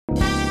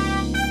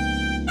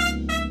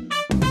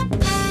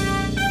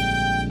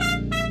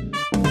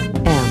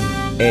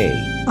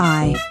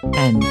M-A-I-N-M-E-N-U.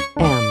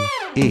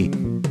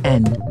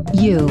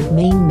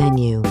 Main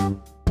menu.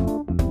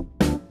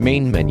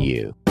 Main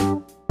menu.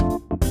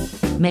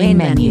 Main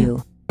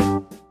menu.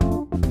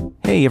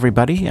 Hey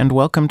everybody, and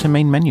welcome to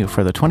Main Menu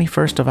for the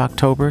 21st of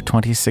October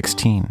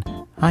 2016.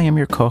 I am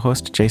your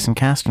co-host Jason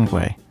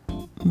Castonguay.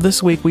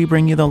 This week we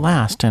bring you the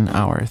last in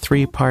our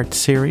three-part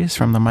series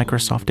from the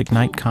Microsoft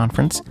Ignite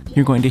conference.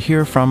 You're going to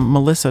hear from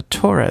Melissa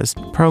Torres,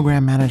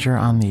 Program Manager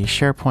on the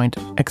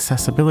SharePoint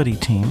Accessibility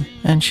team,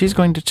 and she's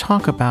going to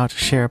talk about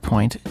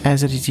SharePoint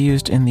as it is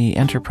used in the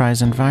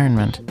enterprise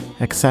environment.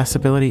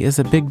 Accessibility is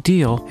a big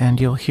deal, and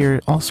you'll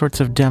hear all sorts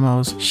of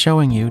demos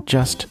showing you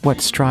just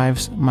what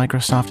strides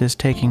Microsoft is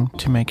taking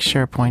to make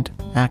SharePoint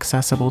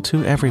accessible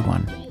to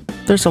everyone.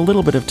 There's a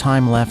little bit of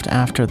time left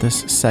after this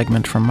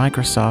segment from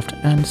Microsoft,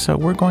 and so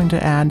we're going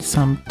to add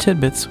some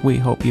tidbits we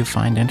hope you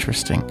find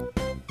interesting.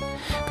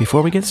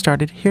 Before we get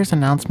started, here's an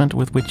announcement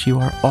with which you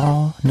are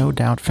all no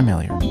doubt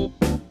familiar.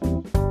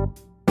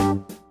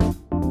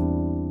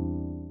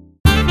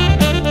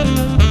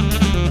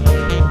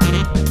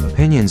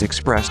 Opinions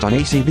expressed on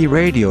ACB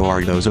Radio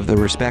are those of the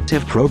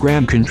respective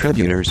program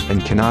contributors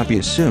and cannot be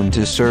assumed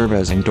to serve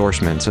as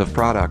endorsements of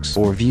products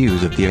or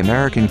views of the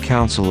American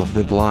Council of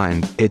the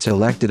Blind, its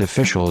elected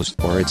officials,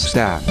 or its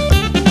staff.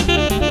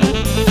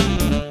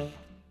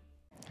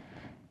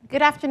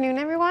 Good afternoon,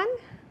 everyone.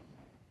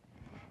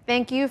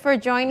 Thank you for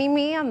joining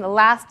me on the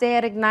last day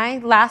at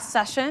Ignite, last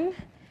session.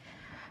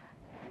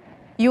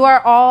 You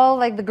are all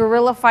like the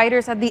guerrilla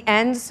fighters at the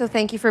end, so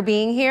thank you for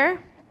being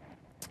here.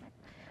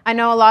 I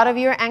know a lot of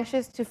you are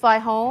anxious to fly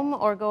home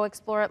or go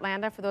explore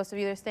Atlanta for those of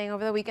you that are staying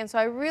over the weekend, so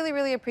I really,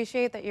 really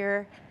appreciate that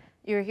you're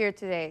here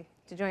today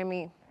to join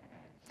me.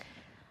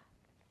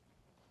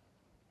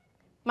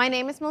 My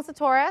name is Melissa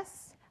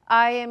Torres.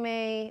 I am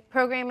a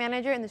program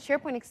manager in the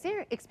SharePoint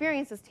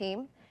Experiences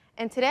team,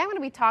 and today I'm going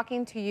to be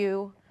talking to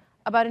you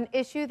about an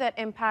issue that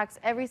impacts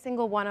every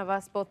single one of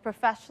us, both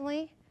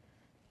professionally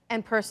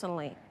and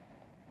personally.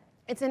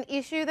 It's an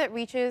issue that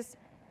reaches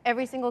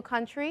every single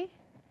country,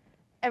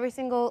 every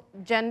single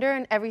gender,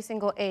 and every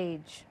single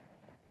age.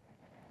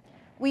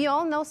 We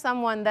all know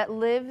someone that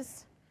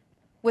lives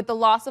with the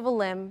loss of a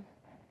limb,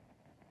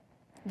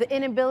 the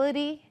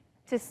inability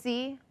to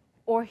see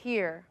or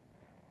hear,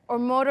 or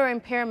motor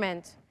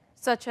impairment,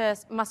 such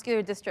as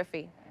muscular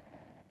dystrophy.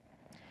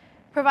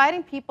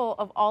 Providing people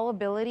of all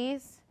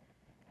abilities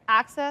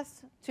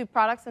access to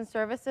products and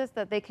services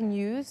that they can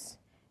use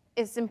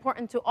is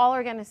important to all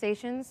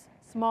organizations,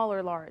 small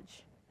or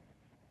large.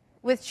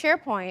 With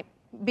SharePoint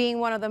being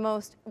one of the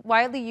most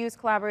widely used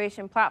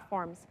collaboration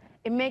platforms,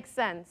 it makes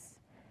sense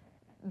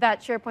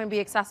that SharePoint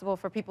be accessible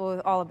for people with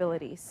all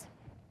abilities.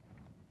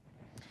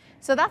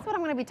 So that's what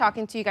I'm going to be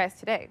talking to you guys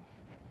today.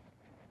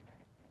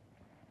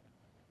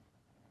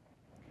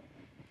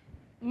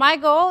 My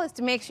goal is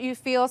to make sure you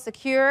feel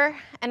secure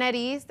and at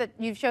ease that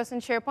you've chosen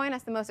SharePoint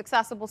as the most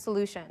accessible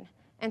solution.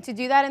 And to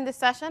do that in this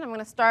session, I'm going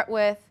to start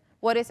with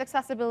what is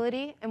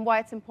accessibility and why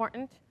it's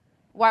important,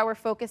 why we're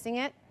focusing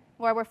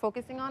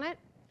on it,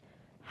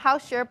 how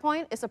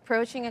SharePoint is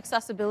approaching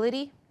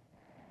accessibility.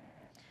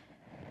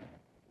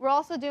 We're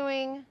also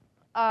doing,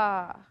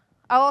 I'll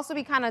also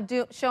be kind of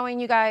showing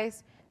you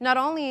guys not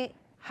only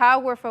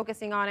how we're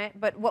focusing on it,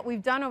 but what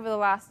we've done over the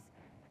last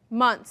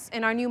months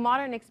in our new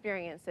modern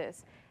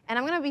experiences. And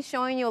I'm going to be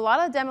showing you a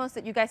lot of demos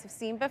that you guys have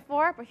seen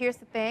before, but here's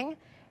the thing,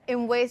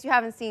 in ways you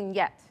haven't seen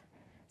yet.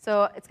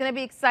 So it's going to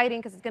be exciting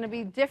because it's going to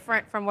be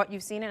different from what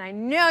you've seen, and I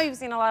know you've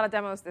seen a lot of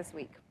demos this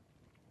week.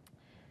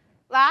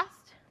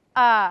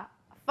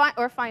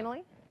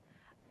 Finally,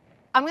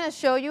 I'm going to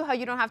show you how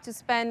you don't have to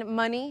spend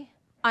money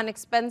on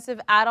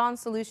expensive add-on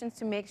solutions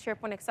to make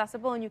SharePoint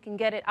accessible, and you can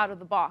get it out of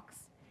the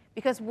box,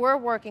 because we're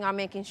working on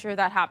making sure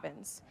that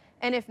happens.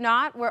 And if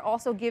not, we're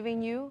also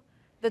giving you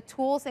the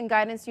tools and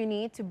guidance you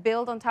need to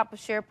build on top of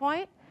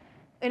SharePoint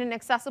in an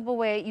accessible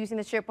way using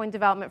the SharePoint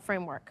development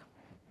framework.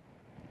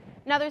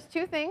 Now, there's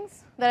two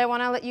things that I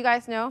want to let you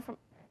guys know from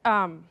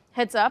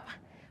heads up.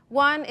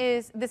 One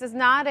is this is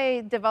not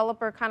a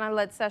developer kind of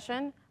led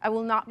session. I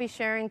will not be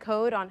sharing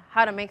code on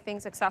how to make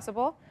things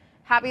accessible.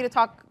 Happy to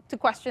talk to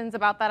questions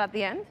about that at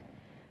the end.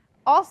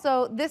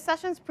 Also, this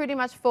session's pretty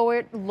much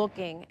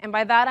forward-looking, and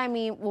by that I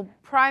mean we'll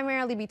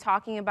primarily be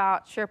talking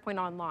about SharePoint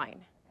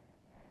Online.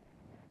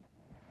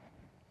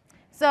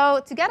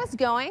 So to get us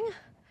going,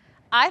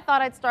 I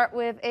thought I'd start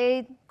with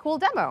a cool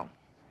demo.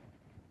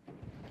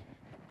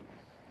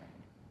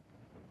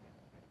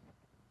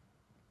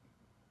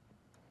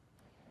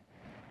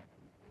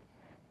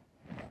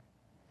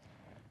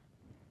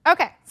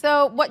 OK,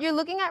 so what you're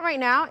looking at right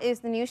now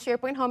is the new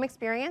SharePoint Home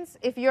experience.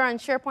 If you're on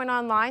SharePoint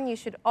Online, you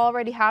should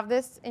already have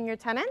this in your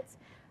tenants.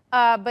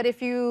 But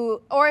if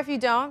you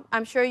don't,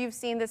 I'm sure you've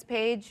seen this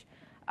page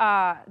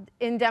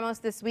in demos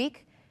this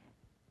week.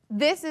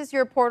 This is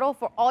your portal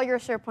for all your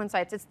SharePoint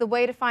sites. It's the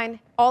way to find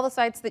all the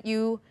sites that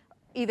you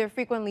either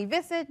frequently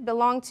visit,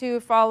 belong to,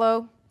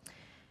 follow.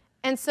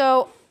 And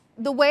so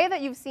the way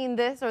that you've seen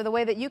this, or the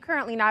way that you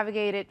currently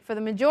navigate it for the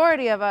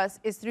majority of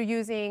us, is through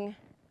using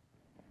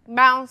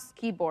mouse,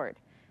 keyboard.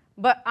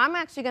 but I'm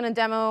actually going to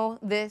demo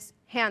this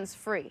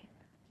hands-free.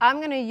 I'm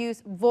going to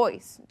use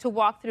voice to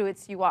walk through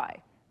its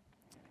UI.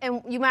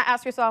 And you might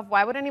ask yourself,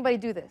 why would anybody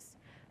do this?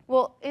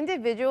 Well,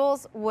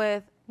 individuals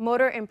with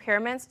motor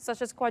impairments,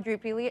 such as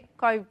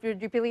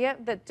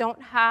quadriplegia that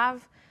don't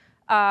have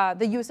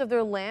the use of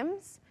their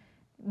limbs,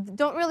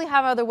 don't really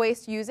have other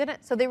ways to use it,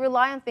 so they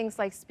rely on things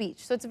like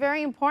speech. So it's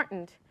very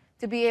important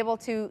to be able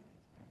to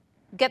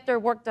get their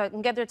work done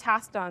and get their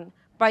task done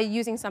by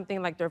using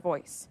something like their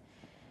voice.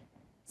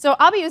 So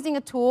I'll be using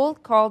a tool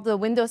called the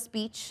Windows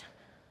Speech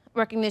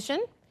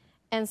Recognition.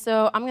 And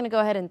so I'm going to go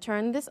ahead and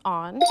turn this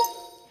on.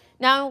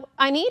 Now,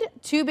 I need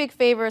two big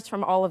favors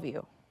from all of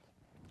you.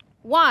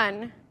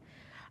 One,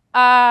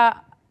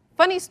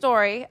 funny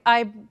story,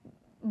 I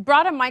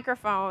brought a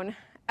microphone,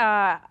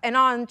 and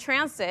on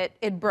transit,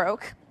 it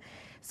broke.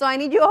 So I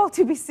need you all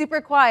to be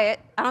super quiet.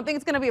 I don't think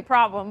it's going to be a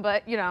problem,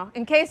 but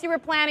in case you were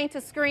planning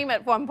to scream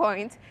at one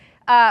point,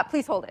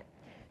 please hold it.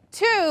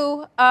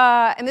 Two,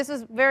 and this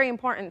is very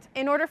important,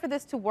 in order for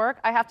this to work,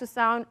 I have to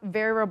sound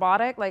very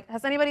robotic. Like,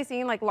 has anybody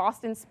seen like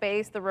Lost in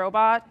Space, the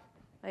robot?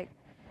 Like,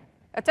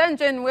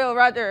 attention, Will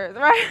Rogers,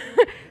 right?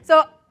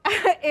 So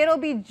it'll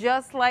be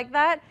just like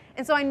that.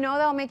 And so I know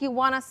that'll make you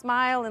want to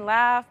smile and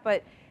laugh,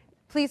 but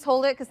please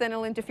hold it, because then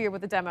it'll interfere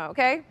with the demo,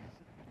 OK?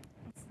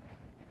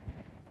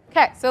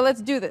 OK, so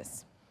let's do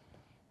this.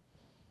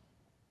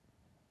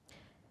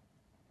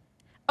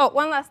 Oh,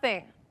 one last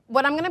thing.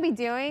 What I'm going to be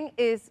doing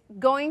is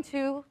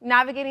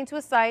navigating to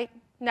a site,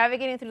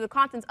 navigating through the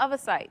contents of a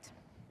site.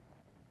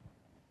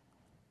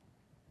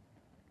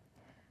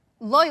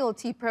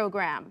 Loyalty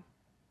program.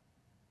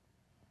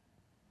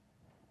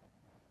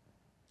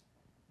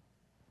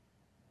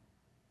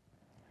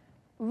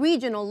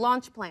 Regional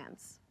launch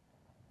plans.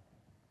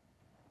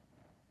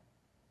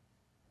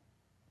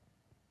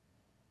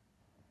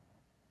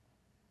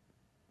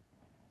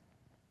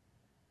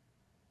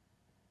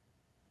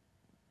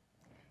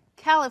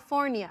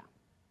 California.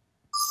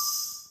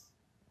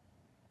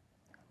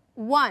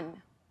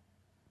 1.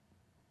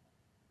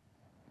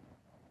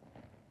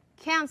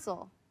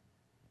 Cancel.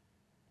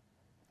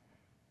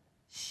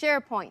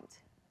 SharePoint.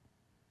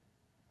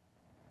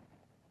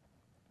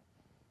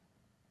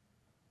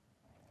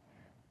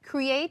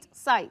 Create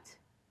site.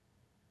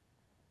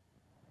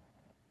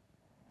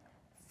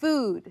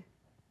 Food.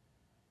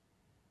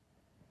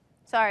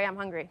 Sorry, I'm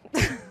hungry.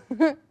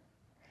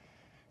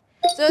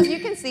 So as you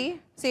can see,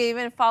 I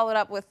even followed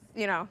up with,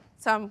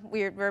 some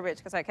weird verbiage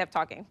because I kept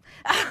talking.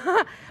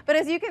 But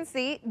as you can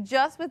see,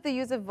 just with the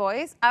use of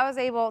voice, I was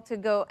able to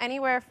go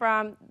anywhere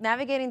from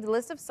navigating the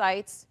list of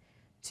sites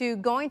to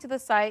going to the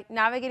site,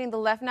 navigating the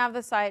left nav of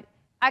the site.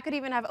 I could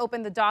even have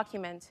opened the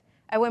document.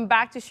 I went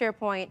back to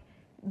SharePoint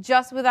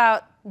just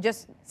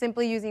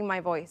simply using my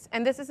voice.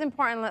 And this is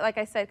important, like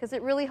I said, because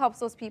it really helps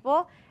those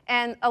people.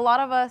 And a lot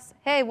of us,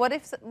 hey, what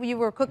if you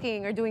were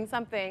cooking or doing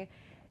something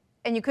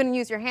and you couldn't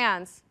use your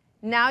hands?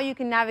 Now you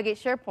can navigate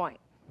SharePoint.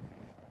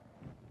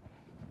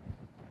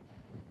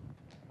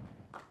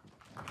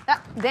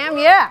 Damn,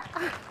 yeah.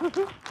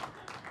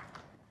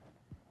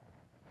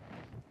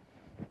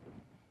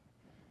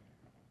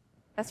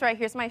 That's right,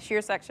 here's my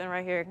shear section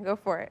right here. Go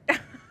for it.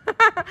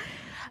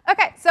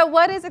 OK, so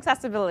what is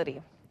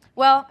accessibility?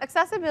 Well,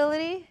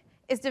 accessibility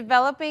is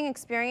developing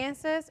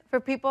experiences for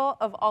people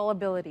of all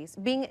abilities,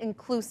 being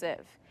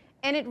inclusive.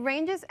 And it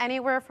ranges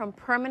anywhere from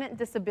permanent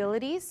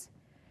disabilities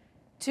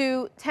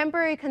to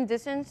temporary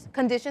conditions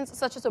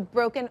such as a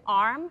broken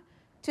arm,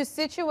 to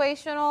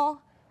situational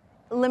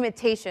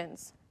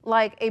limitations,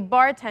 like a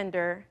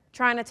bartender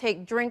trying to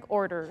take drink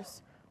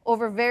orders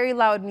over very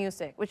loud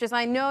music, which is,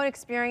 I know, an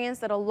experience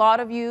that a lot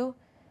of you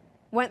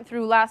went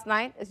through last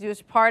night as you were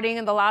partying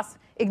in the last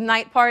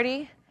Ignite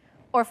party,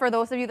 or for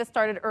those of you that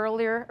started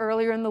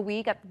earlier in the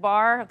week at the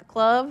bar, at the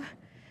club.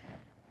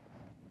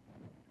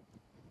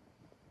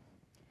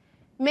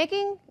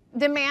 Making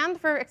demand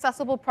for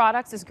accessible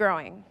products is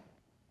growing.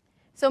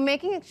 So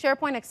making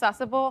SharePoint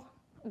accessible,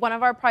 one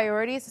of our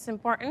priorities, is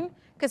important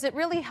because it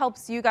really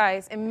helps you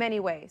guys in many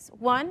ways.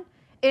 One,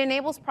 it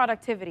enables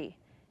productivity,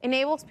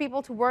 enables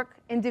people to work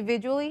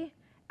individually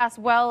as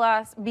well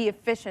as be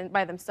efficient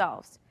by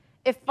themselves.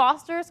 It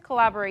fosters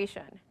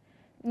collaboration.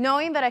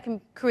 Knowing that I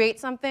can create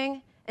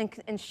something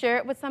and share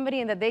it with somebody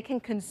and that they can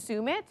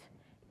consume it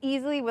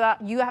easily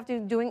without you have to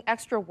doing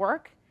extra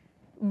work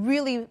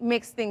really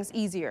makes things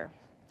easier.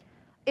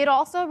 It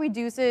also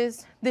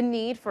reduces the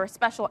need for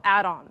special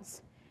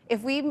add-ons.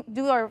 If we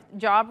do our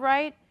job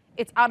right,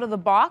 it's out of the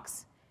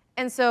box,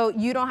 and so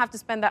you don't have to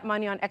spend that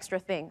money on extra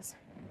things.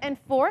 And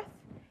fourth,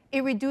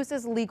 it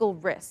reduces legal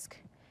risk.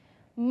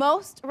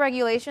 Most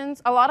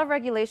regulations, a lot of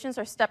regulations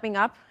are stepping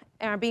up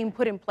and are being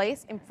put in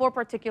place in 4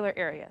 particular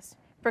areas: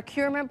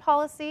 procurement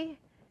policy,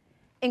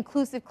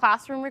 inclusive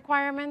classroom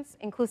requirements,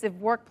 inclusive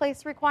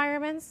workplace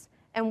requirements,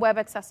 and web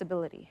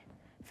accessibility.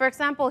 For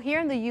example, here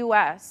in the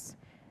US,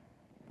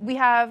 we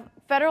have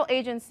federal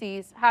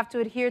agencies have to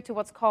adhere to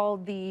what's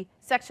called the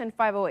Section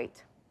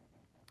 508.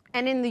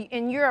 And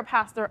in Europe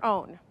has their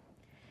own.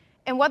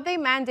 And what they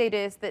mandate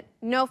is that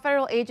no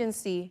federal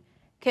agency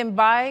can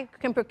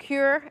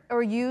procure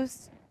or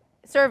use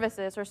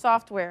services or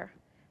software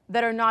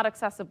that are not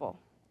accessible.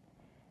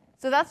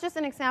 So that's just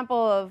an example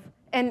of,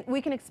 and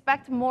we can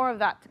expect more of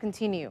that to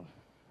continue.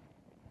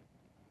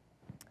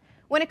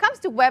 When it comes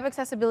to web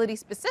accessibility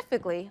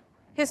specifically,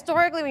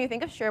 historically, when you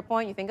think of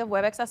SharePoint, you think of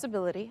web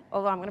accessibility,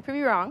 although I'm going to prove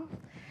you wrong.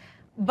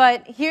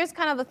 But here's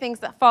kind of the things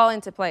that fall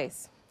into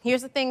place.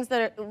 Here's the things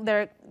that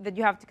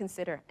you have to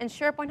consider. And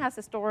SharePoint has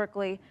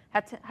historically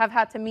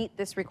had to meet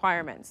these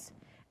requirements.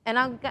 And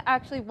I'll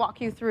actually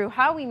walk you through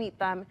how we meet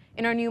them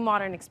in our new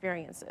modern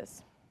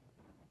experiences.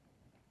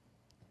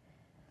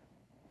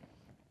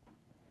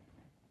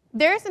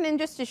 There's an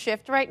industry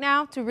shift right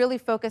now to really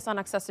focus on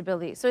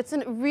accessibility. So it's a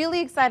really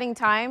exciting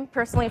time.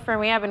 Personally, for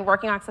me, I've been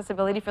working on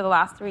accessibility for the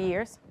last 3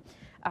 years.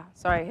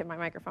 Sorry, I hit my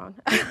microphone.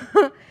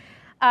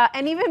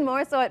 And even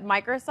more so at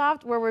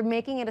Microsoft, where we're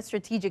making it a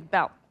strategic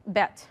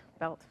bet.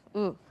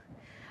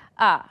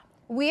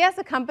 We as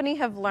a company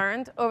have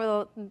learned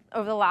over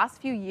the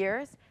last few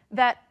years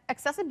that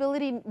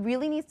accessibility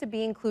really needs to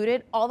be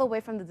included all the way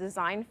from the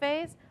design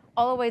phase,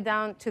 all the way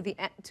down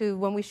to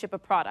when we ship a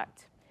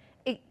product.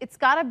 It's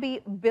got to be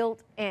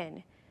built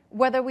in.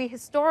 Whether we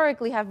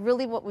historically have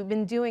really what we've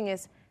been doing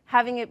is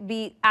having it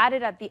be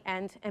added at the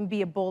end and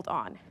be a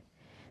bolt-on.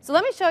 So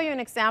let me show you an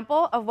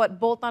example of what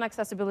bolt-on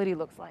accessibility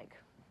looks like.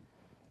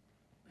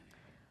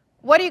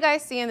 What do you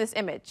guys see in this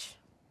image?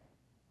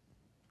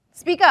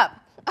 Speak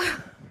up.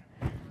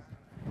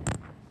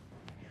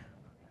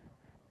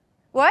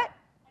 What?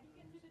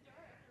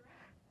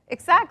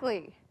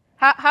 Exactly.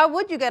 How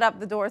would you get up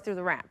the door through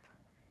the ramp?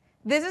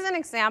 This is an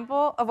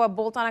example of what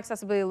bolt-on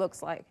accessibility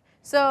looks like.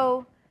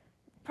 So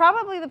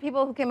probably the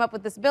people who came up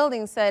with this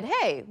building said,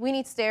 hey, we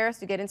need stairs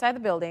to get inside the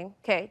building.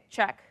 OK,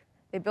 check.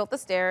 They built the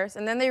stairs.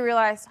 And then they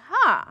realized,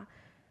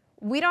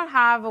 we don't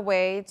have a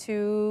ramp.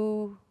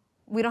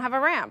 We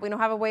don't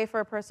have a way for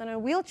a person in a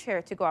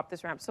wheelchair to go up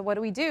this ramp. So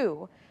what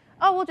do?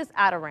 Oh, we'll just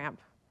add a ramp.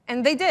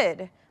 And they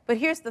did. But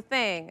here's the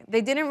thing.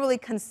 They didn't really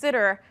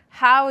consider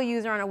how a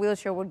user on a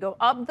wheelchair would go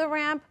up the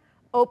ramp,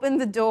 open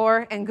the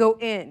door, and go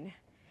in.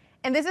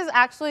 And this is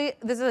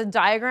a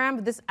diagram,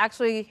 but this is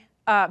actually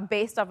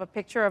based off a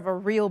picture of a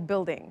real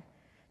building,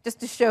 just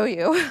to show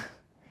you.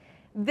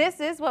 This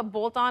is what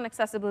bolt-on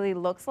accessibility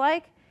looks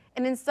like.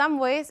 And in some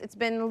ways, it's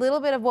been a little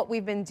bit of what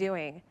we've been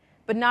doing,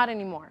 but not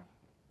anymore.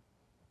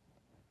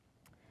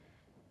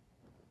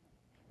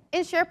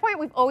 In SharePoint,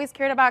 we've always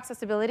cared about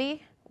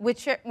accessibility.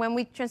 When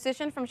we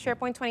transitioned from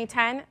SharePoint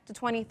 2010 to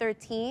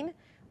 2013,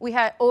 we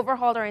had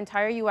overhauled our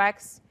entire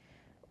UX.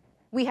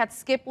 We had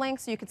skip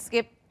links, so you could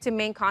skip to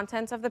main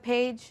contents of the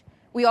page.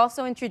 We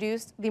also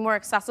introduced the more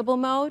accessible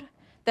mode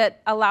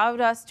that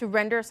allowed us to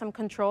render some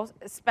controls,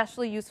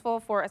 especially useful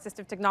for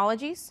assistive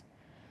technologies.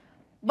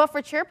 But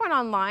for SharePoint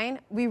Online,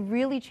 we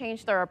really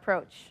changed our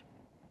approach.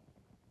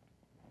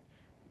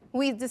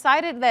 We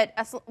decided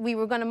that we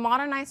were going to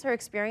modernize our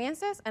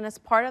experiences, and as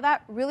part of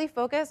that, really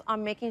focus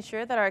on making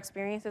sure that our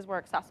experiences were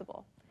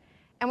accessible.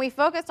 And we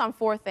focused on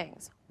 4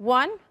 things.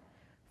 1,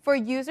 for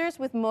users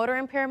with motor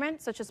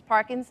impairment, such as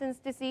Parkinson's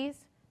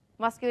disease,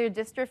 muscular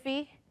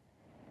dystrophy,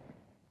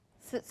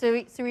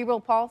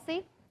 cerebral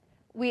palsy,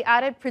 we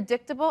added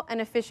predictable and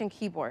efficient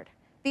keyboard.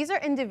 These are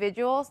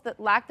individuals that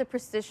lack the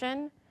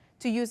precision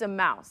to use a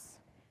mouse.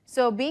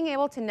 So being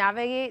able to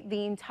navigate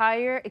the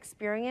entire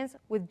experience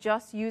with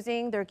just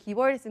using their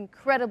keyboard is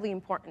incredibly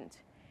important.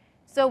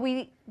 So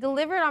we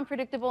delivered on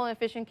predictable and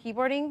efficient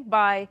keyboarding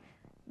by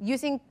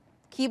using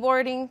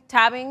keyboarding,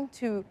 tabbing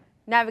to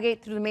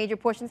navigate through the major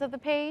portions of the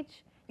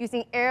page,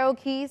 using arrow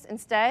keys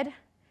instead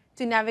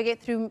to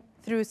navigate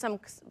through some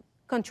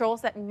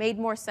controls that made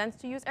more sense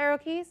to use arrow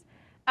keys,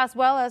 as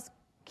well as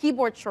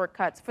keyboard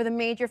shortcuts for the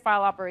major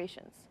file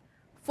operations.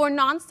 For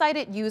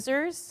non-sighted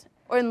users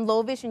or in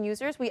low vision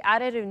users, we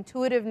added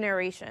intuitive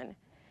narration.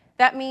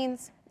 That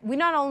means we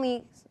not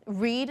only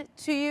read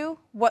to you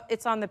what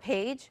it's on the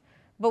page,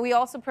 but we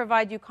also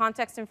provide you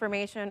context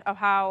information of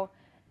how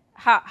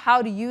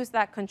to use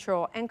that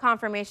control and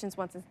confirmations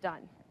once it's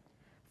done.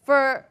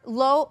 For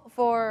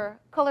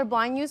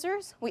colorblind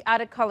users, we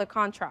added color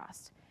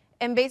contrast.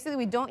 And basically,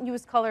 we don't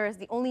use color as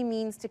the only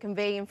means to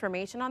convey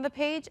information on the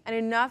page, and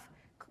enough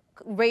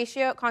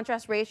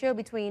contrast ratio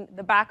between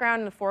the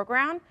background and the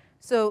foreground,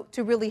 so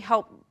to really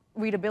help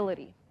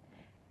readability.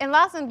 And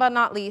last but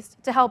not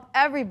least, to help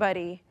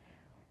everybody,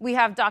 we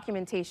have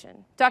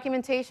documentation.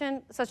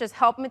 Documentation such as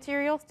help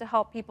materials to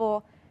help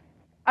people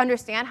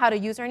understand how to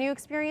use our new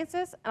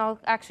experiences, and I'll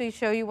actually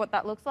show you what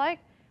that looks like,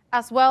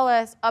 as well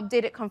as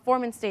updated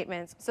conformance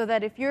statements, so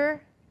that if you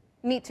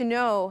need to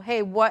know, hey,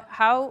 in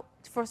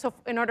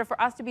order for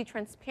us to be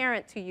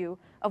transparent to you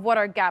of what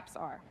our gaps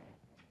are.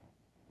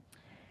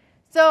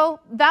 So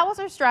that was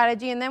our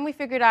strategy, and then we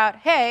figured out,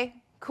 hey,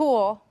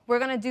 cool, we're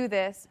going to do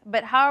this,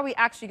 but how are we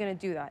actually going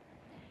to do that?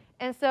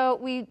 And so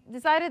we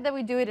decided that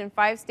we do it in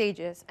 5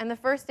 stages. And the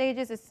first stage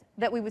is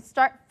that we would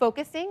start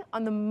focusing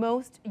on the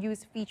most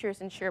used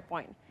features in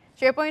SharePoint.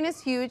 SharePoint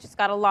is huge. It's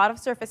got a lot of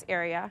surface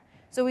area.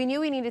 So we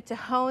knew we needed to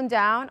hone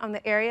down on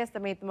the areas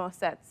that made the most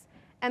sense.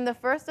 And the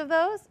first of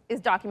those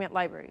is document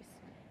libraries.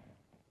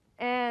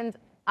 And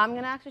I'm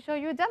going to actually show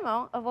you a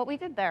demo of what we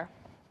did there.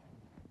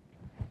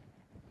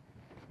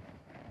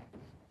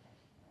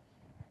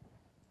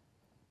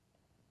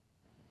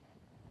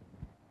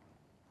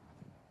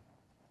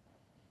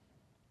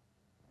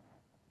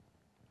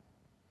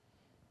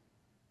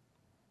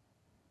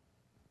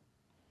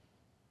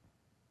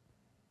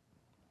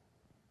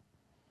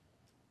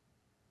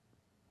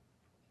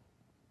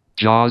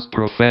 JAWS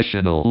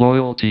Professional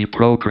Loyalty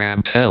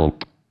Program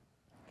Help.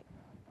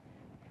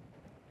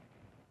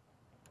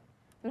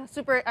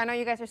 I know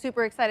you guys are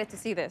super excited to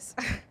see this.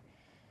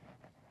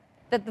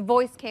 That the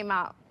voice came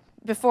out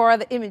before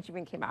the image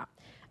even came out.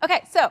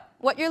 Okay, so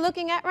what you're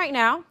looking at right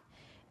now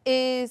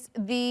is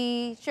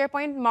the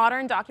SharePoint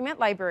Modern Document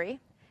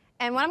Library.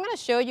 And what I'm going to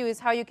show you is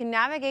how you can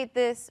navigate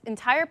this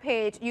entire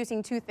page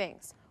using two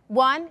things.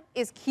 One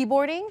is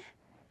keyboarding,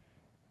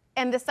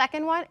 and the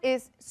second one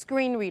is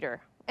screen reader.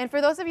 And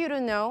for those of you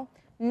who know,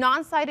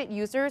 non-sighted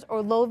users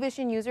or low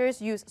vision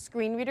users use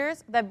screen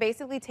readers that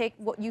basically take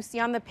what you see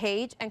on the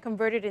page and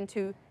convert it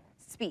into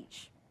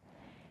speech.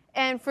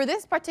 And for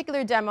this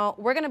particular demo,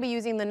 we're going to be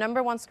using the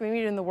 #1 screen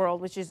reader in the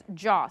world, which is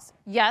JAWS.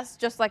 Yes,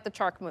 just like the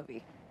Shark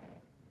movie.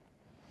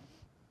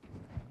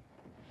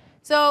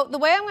 So the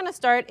way I'm going to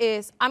start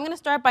is I'm going to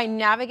start by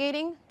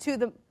navigating to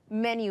the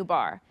menu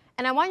bar.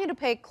 And I want you to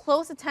pay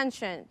close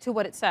attention to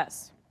what it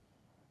says.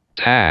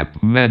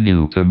 Tab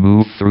menu. To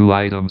move through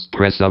items,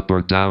 press up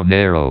or down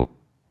arrow.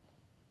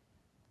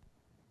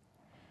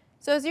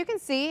 So as you can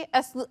see,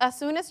 as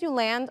soon as you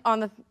land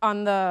on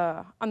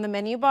the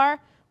menu bar,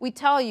 we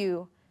tell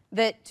you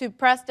that to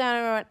press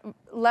down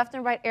left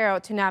and right arrow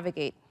to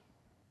navigate.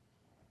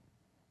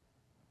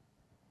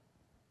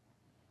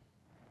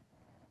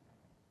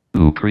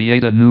 To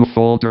create a new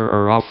folder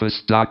or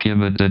Office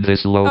document in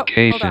this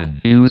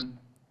location, use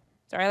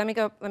Sorry, let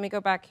me go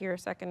back here a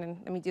second and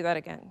let me do that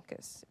again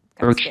because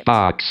search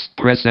box.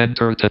 Press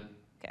enter to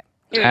okay.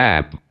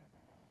 tab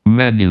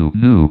menu.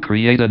 New.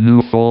 Create a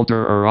new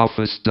folder or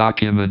Office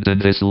document in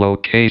this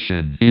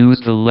location.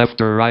 Use the left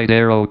or right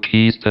arrow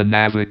keys to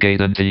navigate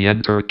and the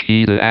enter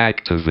key to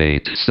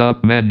activate.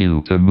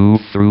 Submenu. To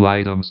move through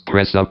items,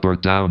 press up or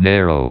down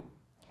arrow.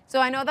 So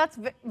I know that's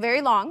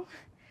very long,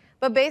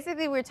 but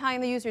basically we're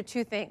telling the user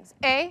two things.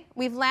 A,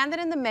 we've landed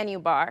in the menu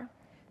bar.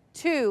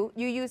 2,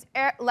 you use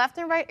left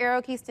and right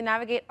arrow keys to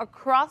navigate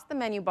across the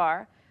menu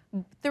bar.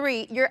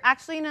 3, you're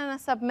actually in a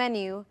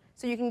submenu,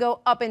 so you can go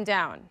up and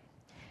down.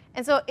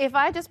 And so if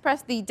I just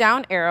press the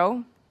down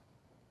arrow.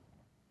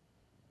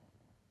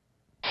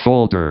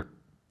 Folder.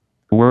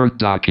 Word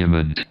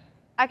document.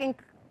 I can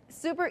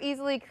super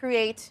easily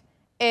create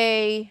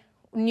a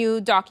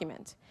new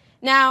document.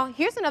 Now,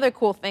 here's another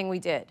cool thing we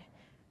did.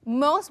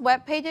 Most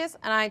web pages,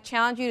 and I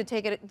challenge you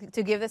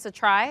to give this a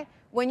try,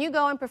 when you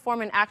go and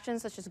perform an action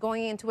such as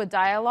going into a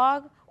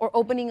dialogue or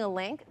opening a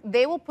link,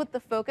 they will put the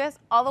focus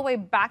all the way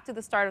back to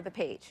the start of the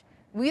page.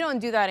 We don't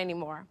do that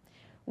anymore.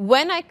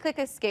 When I click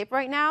escape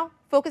right now,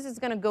 focus is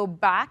going to go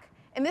back.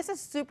 And this is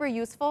super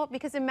useful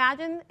because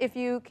imagine if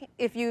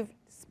you've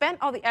spent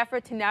all the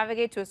effort to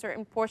navigate to a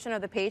certain portion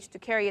of the page to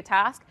carry a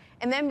task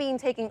and then being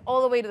taken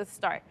all the way to the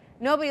start.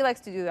 Nobody likes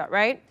to do that,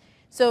 right?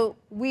 So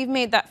we've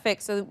made that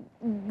fix so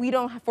we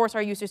don't force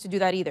our users to do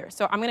that either.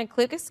 So I'm going to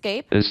click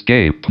escape.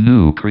 Escape.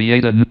 New.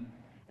 Create a new.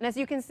 And as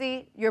you can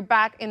see, you're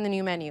back in the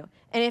new menu.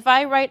 And if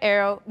I right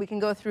arrow, we can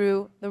go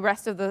through the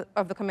rest of the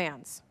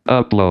commands.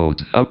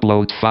 Upload.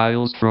 Upload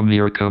files from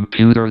your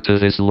computer to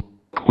this.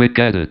 Quick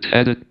edit.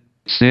 Edit.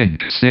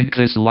 Sync. Sync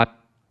this. Now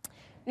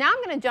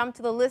I'm going to jump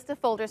to the list of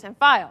folders and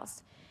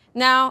files.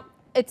 Now,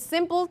 it's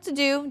simple to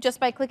do just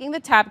by clicking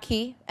the tab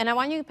key. And I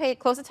want you to pay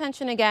close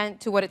attention again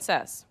to what it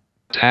says.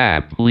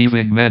 Tab.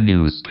 Leaving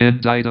menus.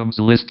 Pinned items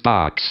list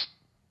box.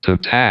 To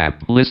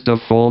tab. List of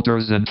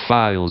folders and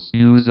files.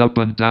 Use up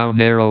and down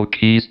arrow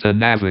keys to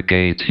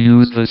navigate.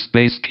 Use the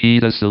space key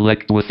to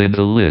select within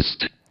the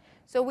list.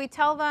 So we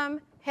tell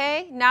them,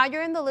 hey, now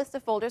you're in the list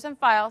of folders and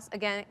files.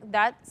 Again,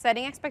 that's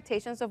setting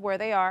expectations of where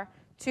they are.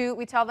 2,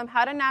 we tell them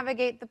how to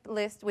navigate the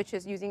list, which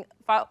is using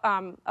up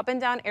and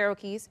down arrow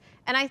keys.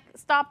 And I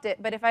stopped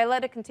it, but if I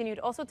let it continue, it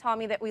also tell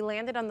me that we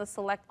landed on the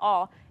select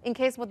all in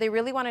case what they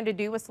really wanted to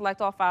do was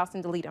select all files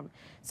and delete them.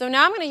 So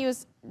now I'm going to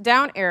use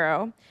down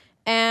arrow,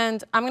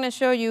 and I'm going to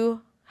show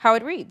you how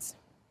it reads.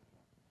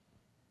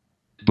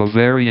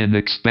 Bavarian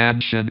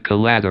expansion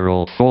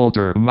collateral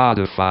folder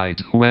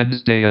modified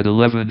Wednesday at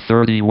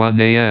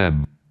 11:31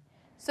 a.m.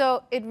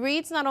 So it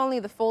reads not only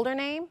the folder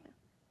name,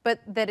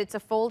 but that it's a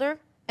folder,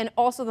 and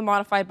also the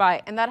modified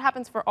by, and that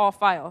happens for all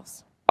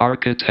files.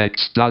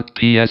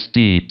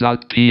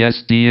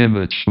 Architects.psd.psd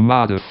image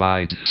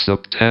modified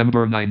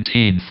September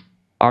 19th.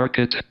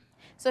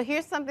 So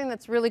here's something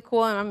that's really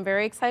cool and I'm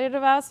very excited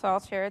about, so I'll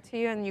share it to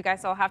you, and you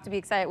guys all have to be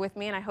excited with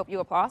me, and I hope you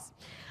applaud.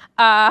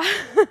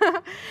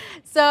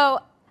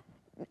 So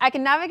I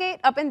can navigate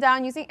up and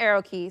down using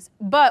arrow keys,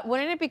 but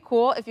wouldn't it be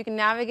cool if you can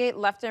navigate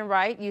left and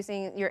right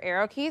using your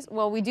arrow keys?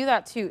 Well, we do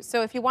that too.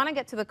 So if you want to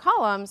get to the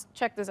columns,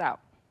 check this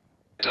out.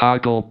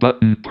 Toggle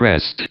button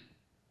pressed.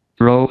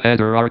 Row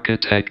header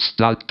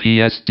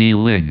architects.psd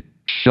link.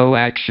 Show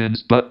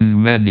actions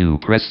button menu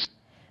pressed.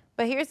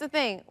 But here's the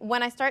thing.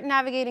 When I start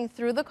navigating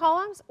through the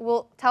columns,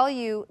 we'll tell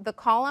you the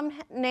column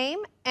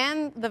name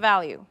and the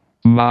value.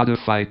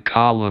 Modified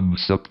column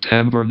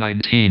September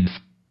 19th.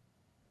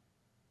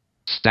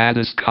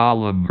 Status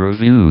column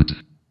reviewed.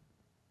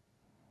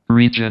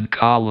 Region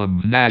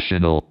column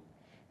national.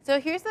 So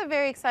here's the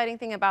very exciting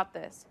thing about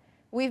this.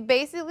 We've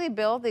basically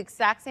built the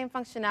exact same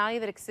functionality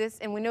that exists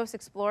in Windows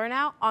Explorer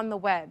now on the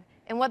web.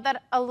 And what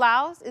that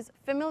allows is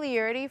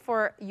familiarity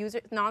for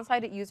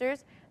non-sighted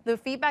users. The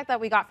feedback that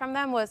we got from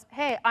them was,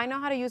 hey, I know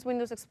how to use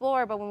Windows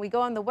Explorer, but when we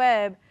go on the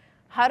web,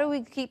 how do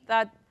we keep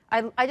that?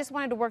 I just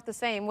wanted to work the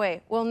same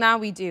way. Well, now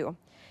we do.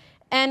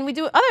 And we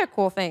do other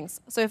cool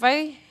things. So if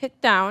I hit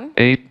down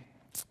 8.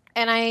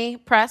 and I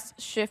press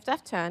Shift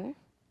F10,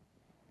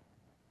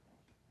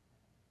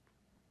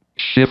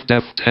 Shift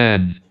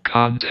F10.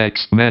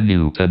 Context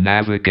menu. To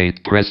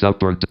navigate, press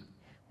up or down.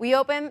 we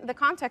open the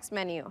context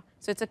menu.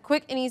 So it's a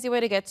quick and easy way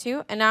to get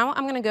to. And now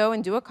I'm going to go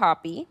and do a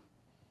copy.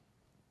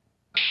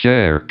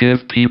 Share. Give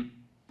people.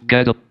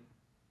 Get a.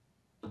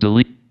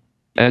 Delete.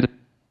 Edit.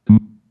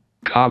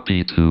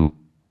 Copy to.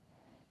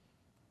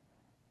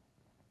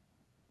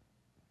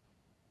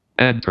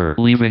 Enter.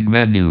 Leaving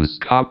menus.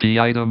 Copy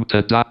item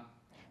to dot.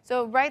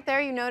 So right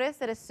there, you notice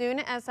that as soon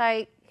as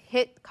I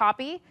hit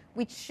copy,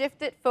 we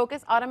shifted,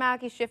 focus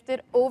automatically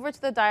shifted over to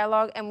the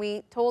dialog, and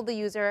we told the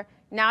user,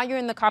 now you're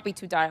in the copy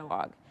to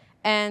dialog.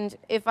 And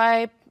if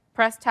I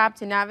press tab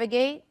to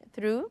navigate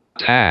through,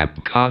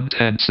 Tab.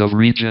 Contents of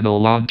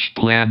regional launch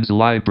plans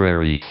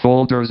library.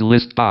 Folders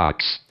list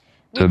box.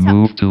 To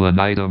move to an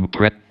item,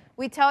 press.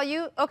 we tell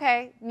you,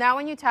 okay, now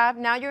when you tab,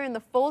 now you're in the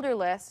folder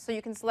list, so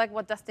you can select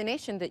what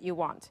destination that you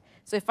want.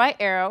 So if I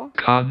arrow,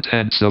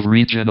 Contents of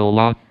regional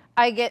launch.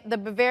 I get the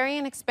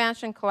Bavarian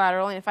expansion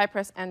collateral, and if I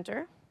press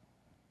enter,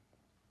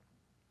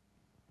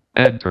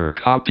 Enter.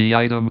 Copy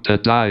item to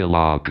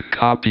dialog.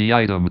 Copy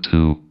item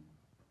to.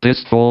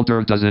 This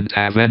folder doesn't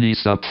have any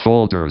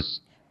subfolders.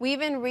 we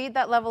even read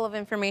that level of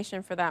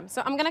information for them.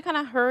 So I'm going to kind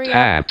of hurry up.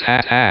 Tab,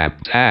 tab,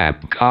 tab,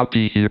 tab.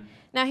 Copy here.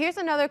 Now here's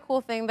another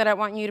cool thing that I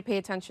want you to pay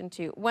attention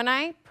to. When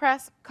I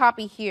press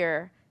copy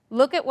here,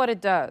 look at what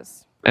it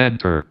does.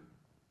 Enter.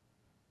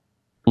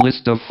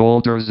 List of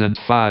folders and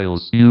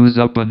files. Use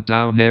up and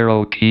down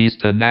arrow keys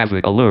to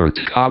navigate. Alert.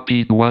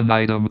 Copied one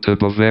item to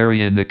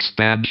Bavarian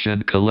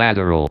expansion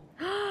collateral.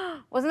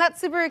 Wasn't that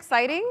super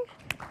exciting?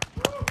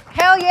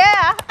 Hell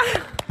yeah!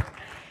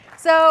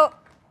 So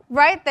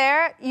right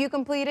there, you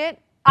complete it.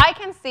 I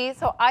can see,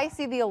 so I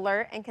see the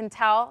alert and can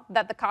tell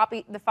that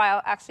the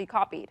file actually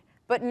copied.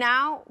 But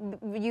now,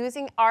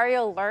 using ARIA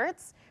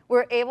alerts,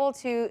 we're able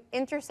to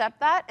intercept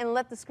that and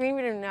let the screen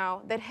reader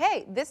know that,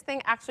 hey, this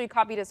thing actually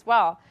copied as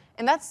well.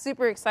 And that's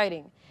super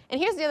exciting.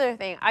 And here's the other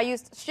thing. I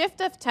used Shift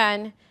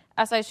F10,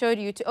 as I showed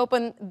you, to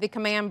open the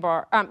command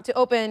bar, to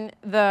open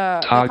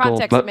the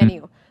context button.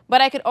 menu.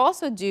 But I could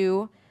also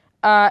do,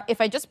 if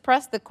I just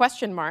press the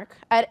question mark,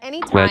 at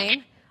any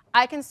time,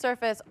 I can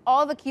surface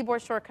all the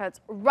keyboard shortcuts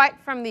right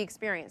from the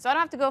experience. So I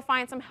don't have to go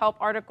find some help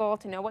article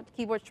to know what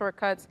keyboard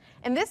shortcuts.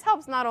 And this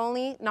helps not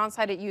only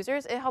non-sighted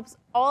users, it helps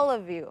all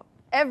of you,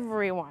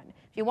 everyone.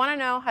 If you want to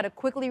know how to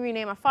quickly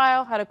rename a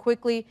file, how to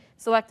quickly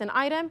select an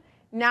item,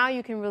 now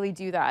you can really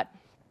do that.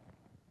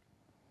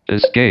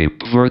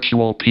 Escape.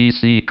 Virtual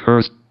PC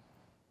cursor.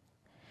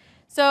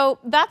 So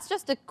that's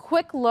just a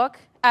quick look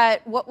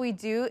at what we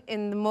do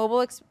in the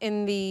mobile, JAWS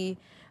new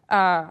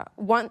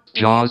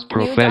document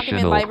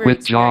Professional library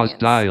with JAWS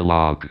experience.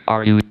 dialog.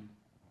 Are you?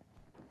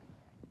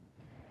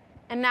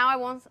 And now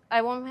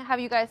I won't have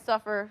you guys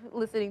suffer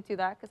listening to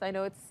that, because I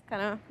know it's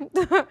kind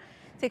of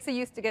takes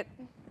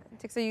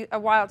a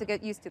while to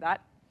get used to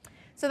that.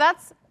 So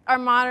that's our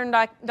modern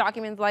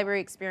documents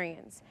library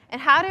experience. And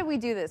how did we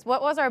do this?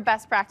 What was our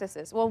best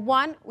practices? Well,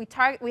 one, we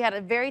had a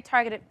very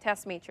targeted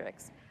test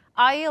matrix.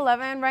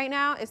 IE11 right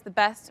now is the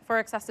best for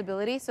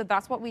accessibility, so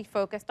that's what we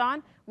focused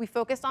on. We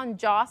focused on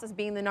JAWS as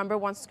being the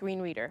 #1 screen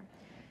reader.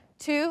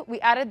 2, we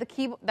added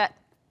that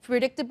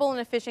predictable and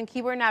efficient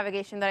keyboard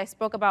navigation that I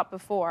spoke about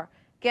before.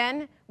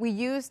 Again, we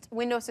used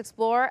Windows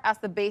Explorer as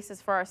the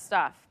basis for our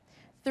stuff.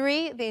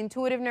 3, the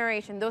intuitive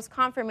narration, those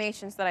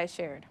confirmations that I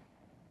shared.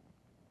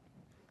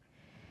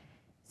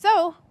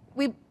 So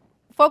we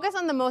focus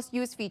on the most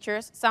used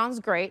features, sounds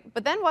great,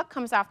 but then what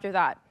comes after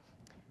that?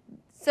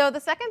 So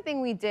the second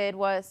thing we did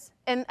was,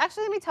 and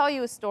actually let me tell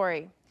you a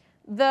story.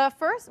 The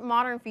first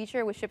modern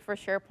feature we shipped for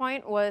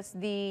SharePoint was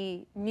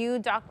the new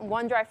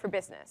OneDrive for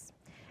Business.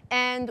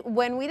 And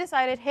when we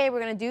decided, hey, we're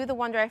going to do the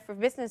OneDrive for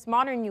Business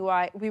modern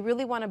UI, we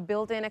really want to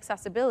build in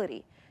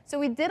accessibility. So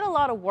we did a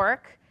lot of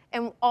work,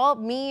 and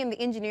me and the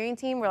engineering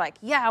team were like,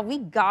 yeah, we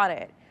got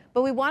it.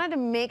 But we wanted to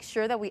make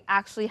sure that we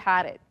actually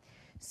had it.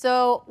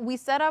 So we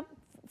set up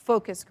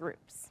focus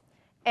groups.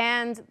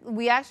 And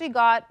we actually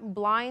got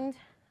blind,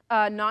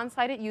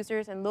 non-sighted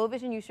users and low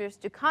vision users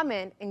to come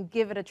in and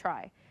give it a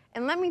try.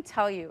 And let me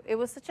tell you, it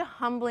was such a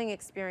humbling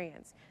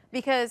experience,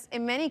 because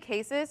in many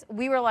cases,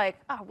 we were like,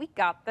 oh, we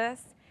got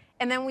this.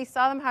 And then we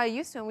saw them how to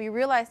use it, and we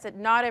realized that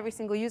not every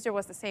single user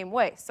was the same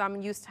way. Some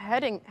used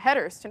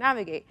headers to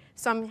navigate.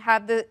 Some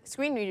had the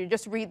screen reader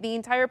just read the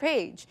entire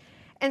page.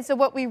 And so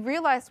what we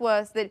realized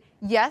was that,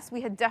 yes, we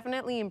had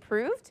definitely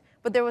improved,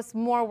 but there was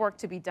more work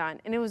to be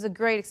done. And it was a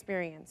great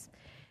experience.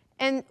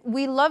 And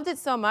we loved it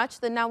so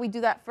much that now we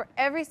do that for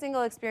every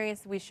single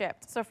experience we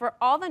shipped. So for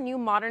all the new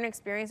modern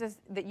experiences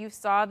that you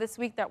saw this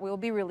week that we'll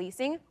be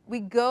releasing, we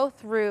go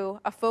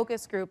through a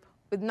focus group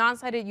with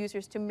non-sighted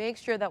users to make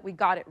sure that we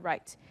got it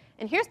right.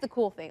 And here's the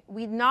cool thing.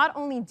 We not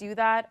only do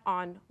that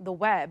on the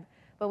web,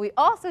 but we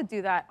also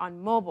do that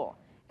on mobile.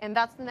 And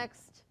that's the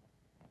next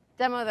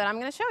demo that I'm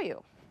going to show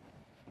you.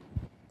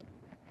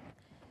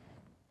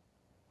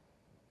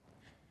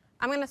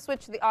 I'm going to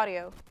switch the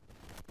audio.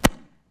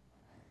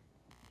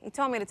 He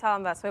told me to tell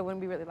him that so it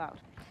wouldn't be really loud.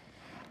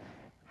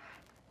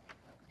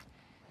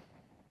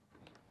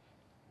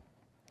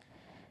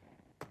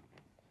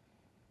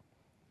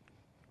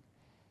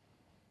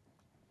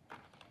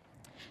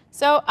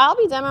 So I'll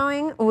be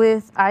demoing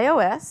with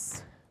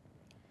iOS.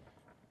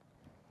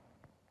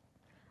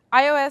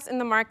 iOS in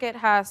the market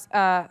has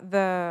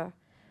the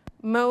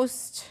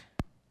most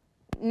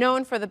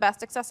known for the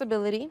best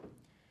accessibility.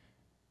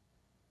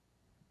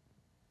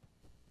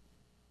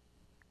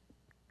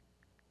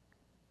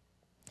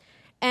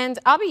 And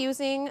I'll be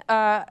using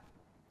a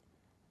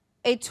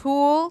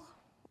tool,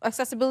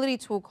 accessibility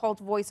tool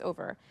called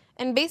VoiceOver.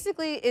 And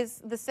basically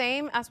is the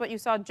same as what you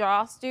saw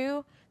JAWS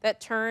do that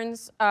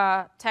turns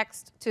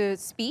text to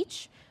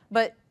speech,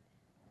 but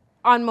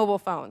on mobile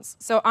phones.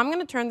 So I'm going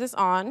to turn this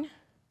on,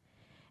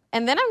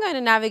 and then I'm going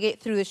to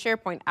navigate through the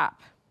SharePoint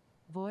app.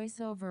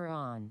 VoiceOver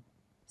on.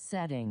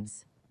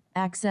 Settings.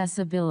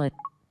 Accessibility.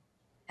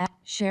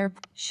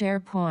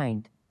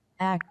 SharePoint.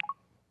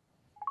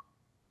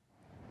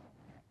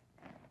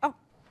 Oh.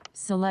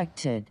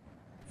 Selected.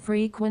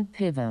 Frequent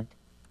pivot.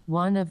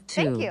 1 of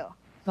 2. Thank you.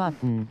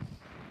 Button.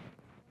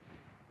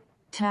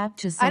 Tap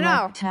to I know.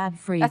 select tab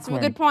frequent. That's a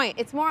good point.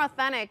 It's more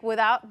authentic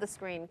without the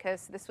screen,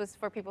 because this was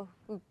for people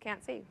who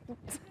can't see.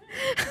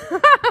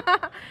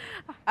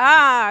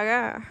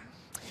 Yeah.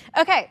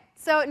 OK,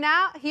 so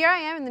now here I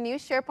am in the new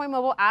SharePoint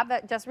mobile app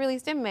that just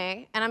released in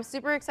May. And I'm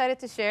super excited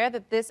to share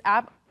that this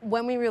app,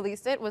 when we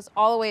released it, was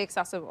all the way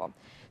accessible.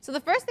 So the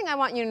first thing I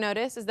want you to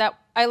notice is that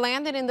I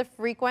landed in the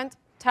frequent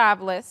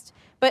tab list.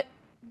 But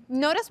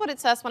notice what it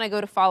says when I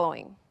go to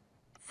following.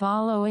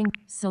 Following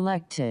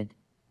selected.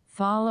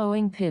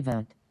 Following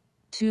pivot.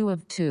 2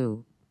 of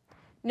 2.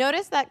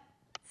 Notice that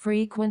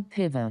Frequent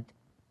pivot.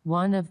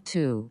 1 of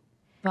 2.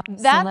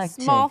 that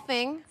Selected. small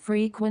thing,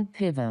 Frequent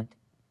pivot.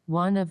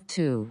 1 of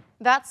 2.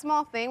 that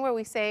small thing where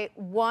we say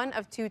 1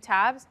 of 2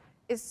 tabs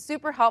is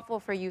super helpful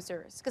for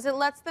users, because it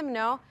lets them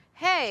know,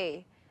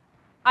 hey,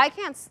 I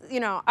can't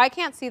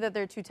see that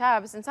there are 2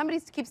 tabs, and somebody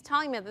keeps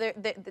telling me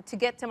that to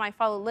get to my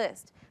follow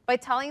list. By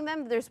telling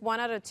them there's 1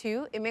 out of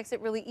 2, it makes it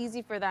really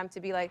easy for them to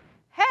be like,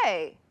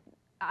 hey,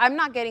 I'm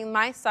not getting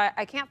my site.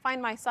 I can't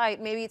find my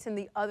site. Maybe it's in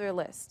the other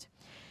list.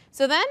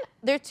 So then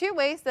there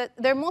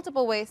are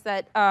multiple ways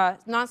that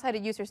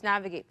non-sighted users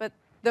navigate, but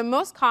the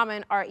most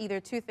common are either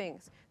 2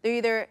 things. They're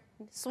either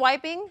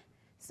swiping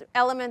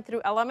element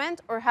through element,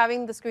 or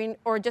having the screen,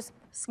 or just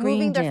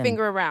moving their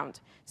finger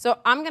around. So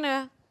I'm going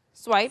to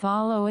swipe.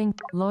 Following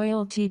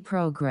loyalty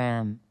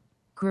program.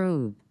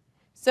 Group.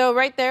 So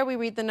right there, we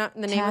read the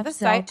name of the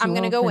site. I'm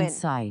going to go in.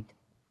 Site.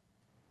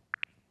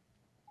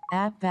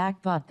 App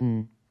back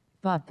button.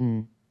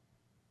 Button.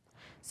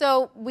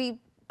 So we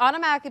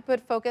automatically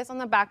put focus on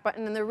the back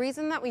button. And the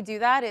reason that we do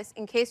that is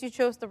in case you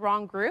chose the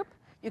wrong group,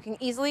 you can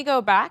easily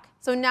go back.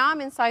 So now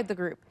I'm inside the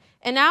group.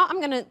 And now I'm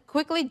going to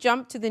quickly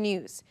jump to the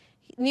news.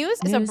 News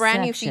is a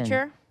brand new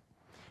feature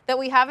that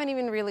we haven't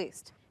even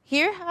released.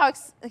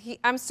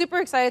 I'm super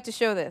excited to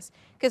show this,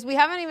 because we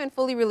haven't even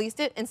fully released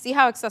it, and see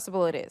how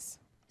accessible it is.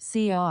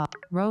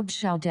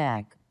 Roadshow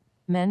deck.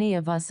 Many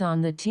of us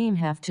on the team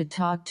have to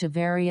talk to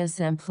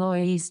various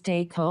employee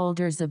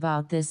stakeholders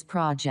about this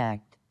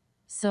project.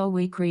 So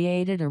we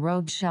created a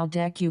roadshow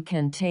deck you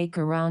can take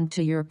around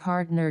to your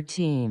partner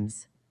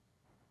teams.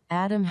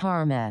 Adam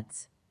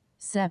Harmetz.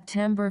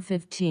 September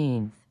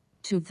 15th,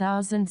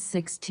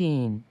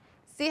 2016.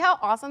 See how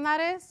awesome that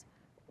is?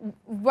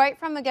 Right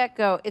from the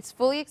get-go, it's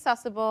fully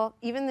accessible.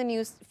 Even the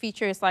news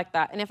feature is like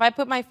that. And if I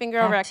put my finger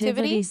over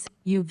activities,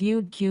 you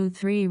viewed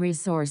Q3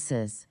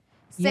 resources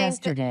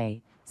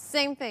yesterday.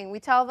 Same thing. We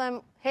tell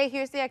them, hey,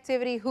 here's the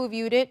activity, who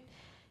viewed it.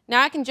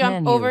 Now I can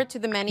jump over to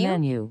the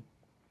menu.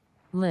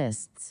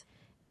 Lists.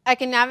 I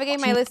can navigate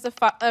my list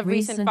of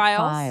recent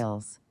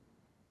files.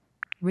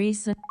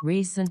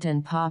 Recent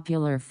and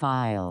popular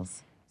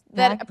files.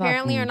 That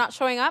apparently are not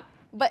showing up.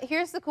 But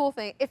here's the cool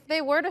thing. If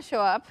they were to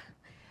show up,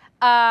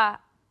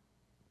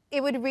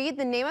 it would read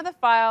the name of the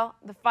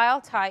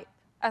file type,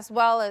 as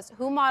well as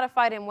who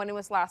modified it and when it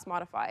was last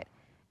modified.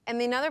 And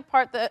the another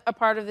part, a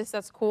part of this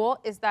that's cool,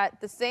 is that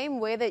the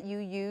same way that you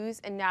use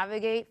and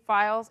navigate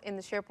files in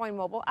the SharePoint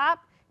mobile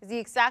app is the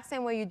exact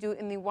same way you do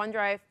in the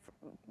OneDrive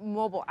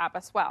mobile app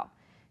as well.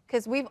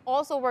 Because we've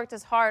also worked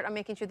as hard on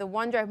making sure the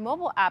OneDrive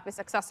mobile app is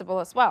accessible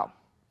as well.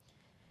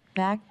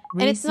 And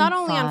it's not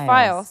only on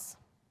files.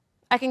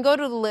 I can go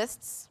to the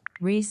lists.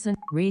 Recent,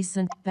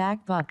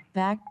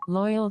 back,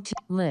 loyalty,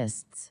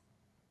 lists.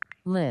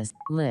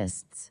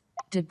 Lists.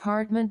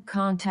 Department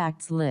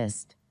contacts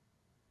list.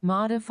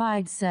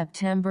 Modified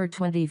September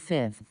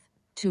 25th,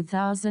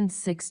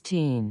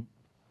 2016.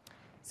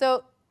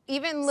 So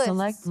even lists.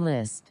 Select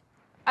list.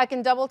 I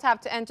can double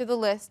tap to enter the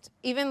list.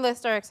 Even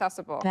lists are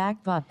accessible.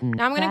 Back button.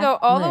 Now I'm going to go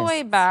all the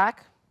way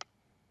back.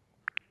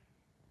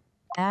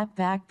 App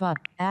back,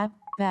 app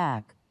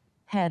back.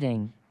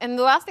 Heading. And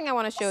the last thing I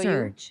want to show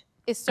Search.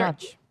 you is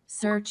search. Up.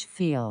 Search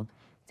field.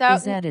 So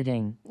Is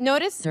editing.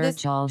 notice Search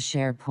this. all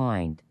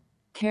SharePoint.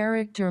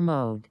 Character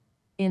mode.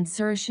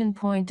 Insertion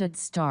point at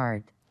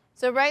start.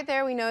 So right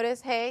there we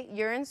notice, hey,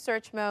 you're in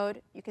search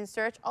mode. You can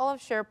search all of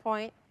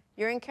SharePoint.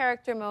 You're in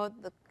character mode.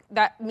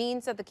 That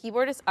means that the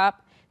keyboard is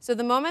up. So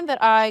the moment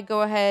that I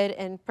go ahead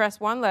and press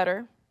one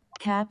letter.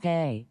 Cap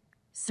A.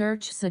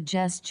 Search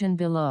suggestion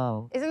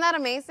below. Isn't that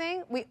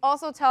amazing? We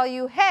also tell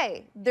you,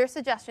 hey, there's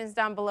suggestions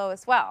down below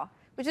as well,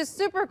 which is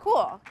super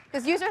cool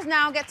because users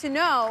now get to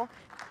know.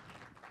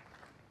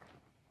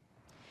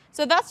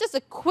 So that's just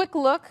a quick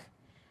look.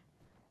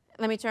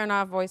 Let me turn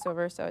off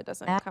VoiceOver so it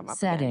doesn't come up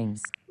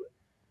Settings. Again.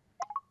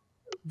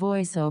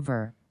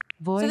 VoiceOver.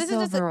 So this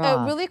is just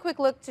a really quick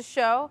look to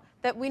show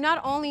that we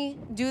not only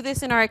do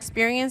this in our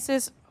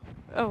experiences.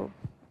 Oh,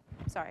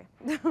 sorry.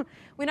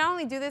 We not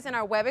only do this in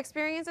our web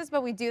experiences,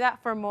 but we do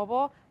that for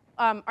mobile.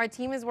 Our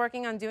team is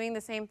working on doing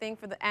the same thing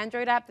for the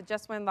Android app that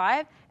just went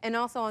live and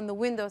also on the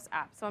Windows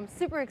app. So I'm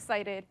super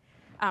excited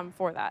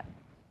for that.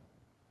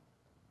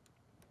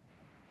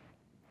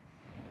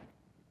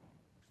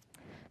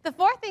 The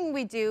fourth thing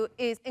we do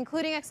is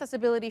including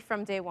accessibility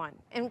from day one.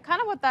 And kind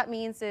of what that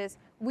means is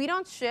we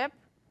don't ship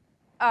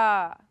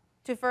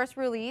to first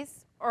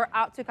release or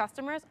out to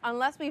customers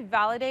unless we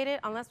validate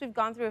it, unless we've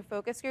gone through a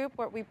focus group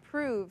where we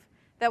prove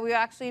that we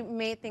actually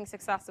made things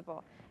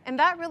accessible. And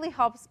that really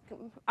helps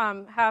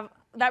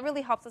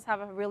us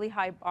have a really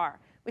high bar,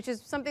 which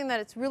is something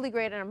that it's really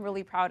great and I'm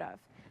really proud of.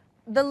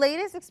 The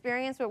latest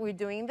experience where we're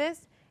doing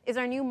this is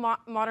our new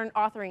modern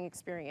authoring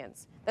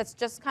experience that's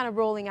just kind of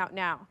rolling out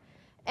now.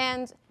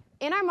 And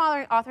in our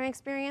modern authoring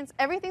experience,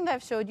 everything that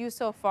I've showed you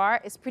so far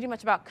is pretty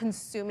much about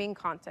consuming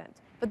content.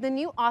 But the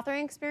new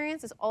authoring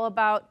experience is all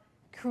about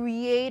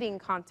creating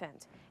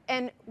content.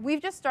 And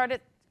we've just started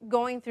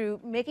going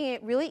through making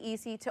it really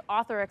easy to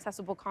author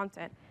accessible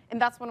content.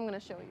 And that's what I'm going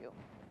to show you.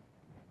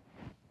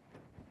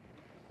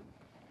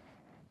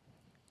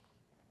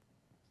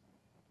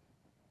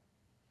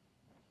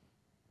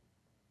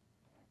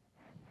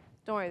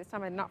 Don't worry, this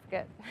time I did not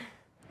forget.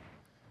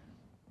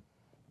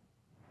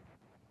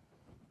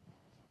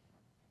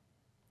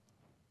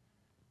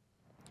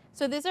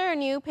 So these are our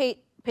new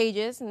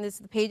pages, and this is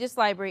the Pages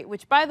library,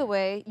 which, by the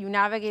way, you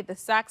navigate the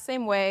exact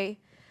same way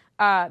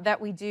that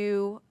we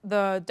do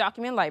the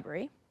document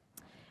library.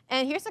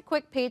 And here's a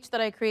quick page that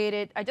I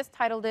created. I just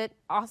titled it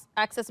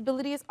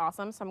Accessibility is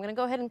Awesome, so I'm going to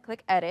go ahead and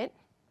click Edit.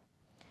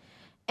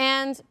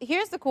 And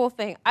here's the cool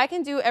thing. I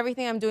can do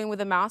everything I'm doing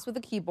with a mouse with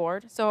a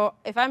keyboard. So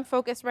if I'm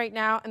focused right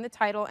now in the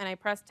title and I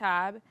press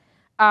Tab,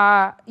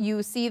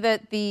 you see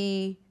that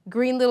the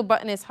green little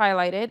button is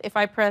highlighted. If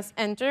I press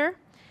Enter,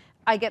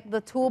 I get the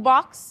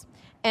toolbox,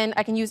 and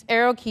I can use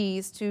arrow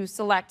keys to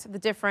select the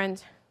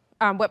different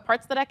web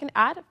parts that I can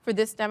add. For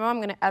this demo, I'm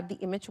going to add the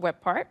image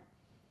web part.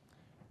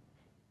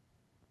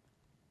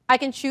 I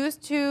can choose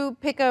to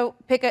pick an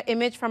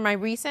image from my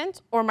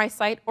recent or my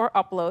site or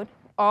upload,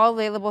 all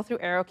available through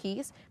arrow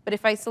keys. But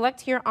if I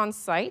select here on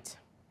site,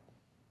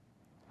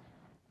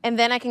 and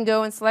then I can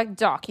go and select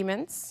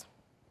documents.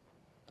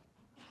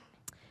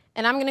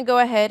 And I'm going to go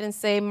ahead and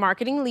say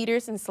marketing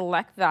leaders and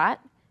select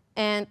that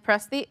and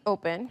press the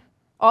open.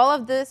 All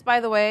of this, by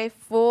the way,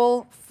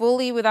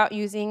 fully without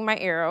using my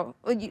arrow,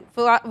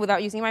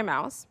 without using my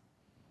mouse.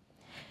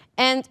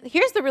 And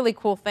here's the really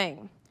cool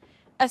thing.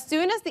 As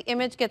soon as the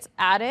image gets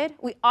added,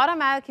 we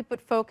automatically put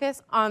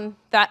focus on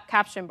that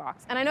caption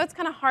box. And I know it's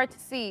kind of hard to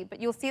see, but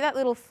you'll see that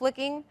little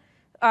flickering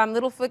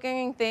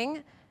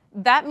thing.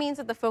 That means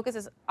that the focus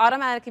has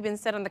automatically been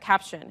set on the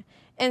caption.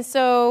 And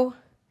so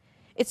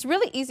it's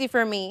really easy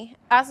for me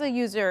as a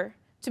user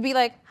to be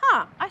like,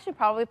 I should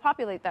probably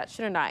populate that,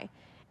 shouldn't I?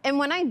 And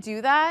when I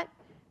do that,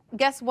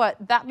 guess what?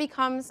 That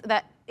becomes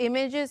that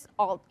image's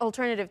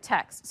alternative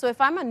text. So if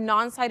I'm a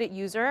non-sighted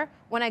user,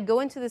 when I go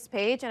into this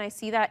page and I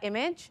see that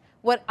image,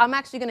 what I'm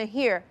actually going to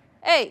hear,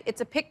 hey, it's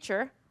a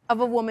picture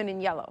of a woman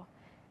in yellow.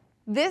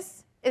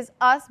 This is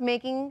us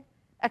making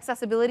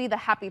accessibility the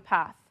happy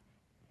path.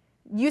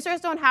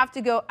 Users don't have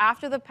to go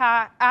after the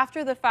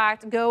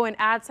fact, go and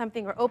add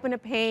something or open a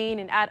pane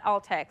and add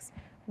alt text.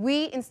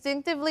 We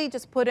instinctively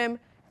just put them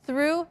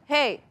through,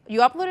 hey, you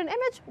upload an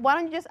image, why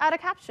don't you just add a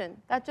caption?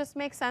 That just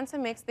makes sense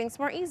and makes things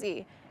more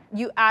easy.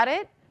 You add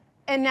it,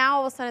 and now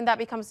all of a sudden that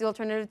becomes the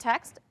alternative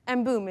text,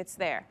 and boom, it's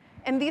there.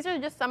 And these are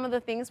just some of the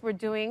things we're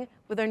doing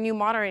with our new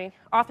modern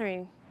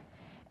authoring.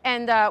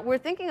 And we're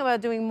thinking about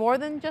doing more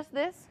than just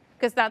this,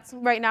 because that's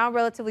right now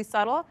relatively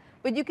subtle.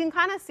 But you can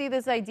kind of see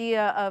this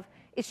idea of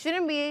it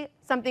shouldn't be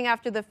something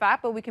after the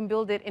fact, but we can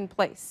build it in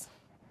place.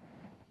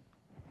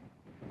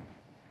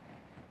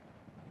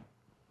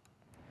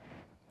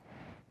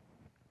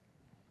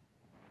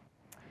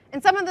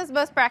 And some of this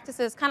best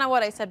practices, kind of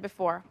what I said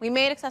before. We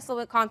made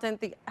accessible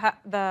content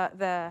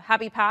the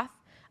happy path.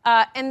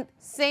 And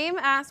same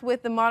as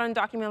with the modern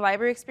document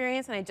library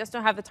experience, and I just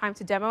don't have the time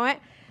to demo it,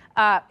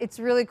 It's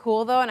really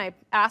cool though, and I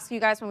ask you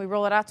guys when we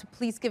roll it out to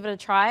please give it a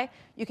try.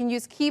 You can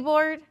use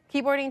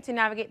keyboarding to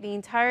navigate the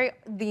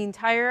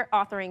entire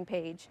authoring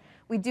page.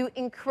 We do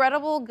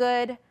incredible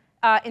good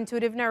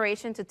intuitive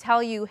narration to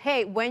tell you,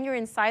 hey, when you're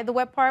inside the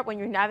web part, when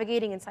you're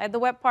navigating inside the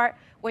web part,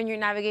 when you're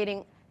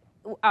navigating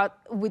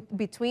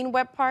between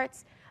web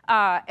parts.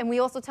 And we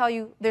also tell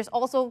you there's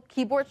also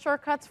keyboard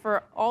shortcuts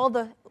for all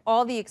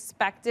the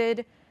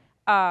expected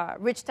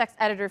rich text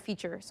editor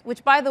features,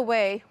 which, by the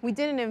way, we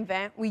didn't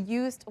invent. We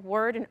used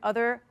Word and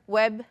other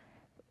web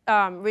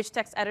rich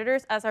text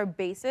editors as our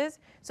basis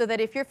so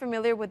that if you're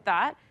familiar with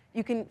that,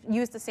 you can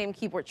use the same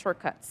keyboard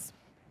shortcuts.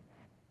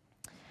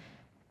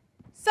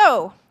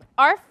 So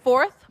our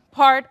fourth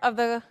part of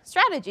the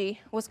strategy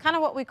was kind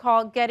of what we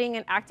call getting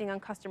and acting on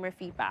customer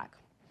feedback.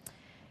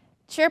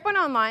 SharePoint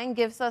Online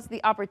gives us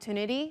the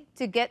opportunity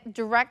to get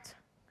direct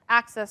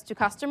access to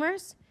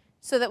customers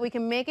so that we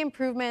can make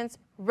improvements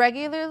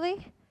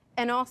regularly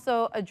and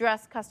also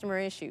address customer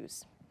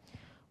issues.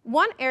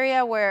 One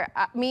area where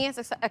me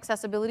as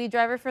accessibility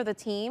driver for the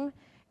team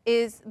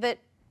is that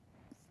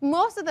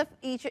most of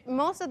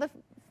the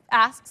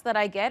asks that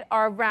I get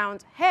are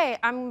around, hey,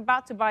 I'm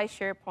about to buy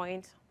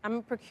SharePoint, I'm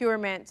in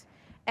procurement,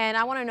 and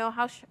I want to know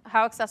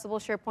how accessible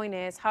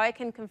SharePoint is, how I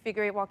can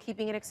configure it while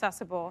keeping it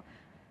accessible.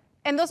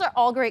 And those are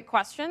all great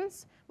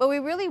questions, but we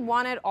really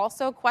wanted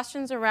also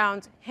questions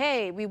around,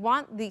 hey, we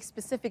want the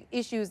specific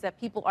issues that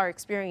people are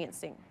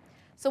experiencing.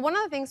 So one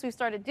of the things we've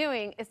started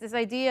doing is this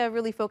idea of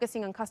really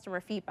focusing on customer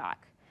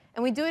feedback.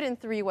 And we do it in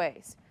 3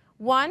 ways.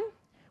 One,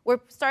 we've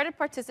started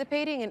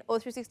participating in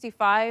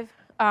O365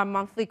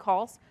 monthly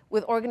calls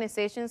with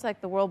organizations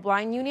like the World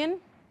Blind Union.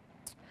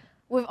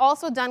 We've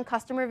also done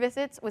customer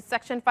visits with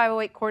Section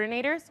 508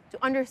 coordinators to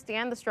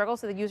understand the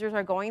struggles that the users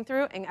are going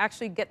through and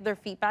actually get their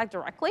feedback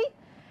directly.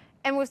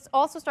 And we've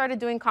also started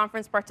doing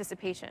conference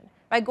participation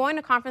by going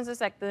to conferences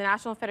like the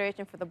National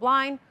Federation for the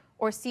Blind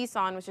or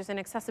CSON, which is an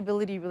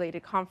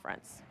accessibility-related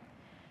conference.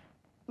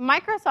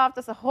 Microsoft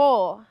as a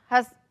whole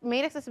has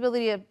made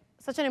accessibility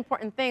such an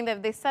important thing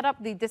that they set up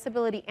the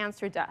Disability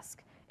Answer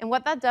Desk. And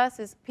what that does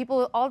is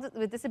people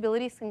with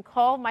disabilities can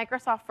call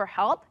Microsoft for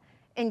help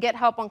and get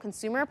help on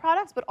consumer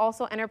products, but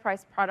also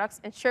enterprise products,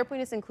 and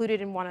SharePoint is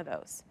included in one of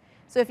those.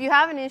 So if you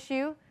have an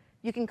issue,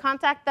 you can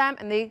contact them,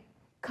 and they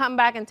come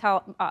back and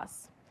tell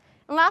us.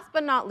 And last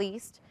but not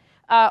least,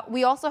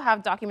 we also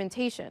have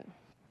documentation.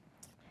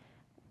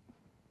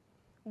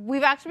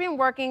 We've actually been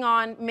working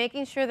on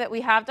making sure that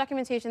we have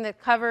documentation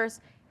that covers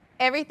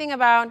everything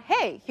about,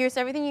 hey, here's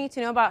everything you need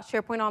to know about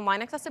SharePoint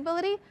Online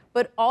accessibility,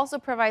 but also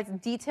provides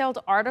detailed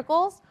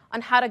articles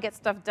on how to get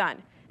stuff done.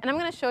 And I'm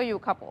going to show you a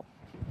couple.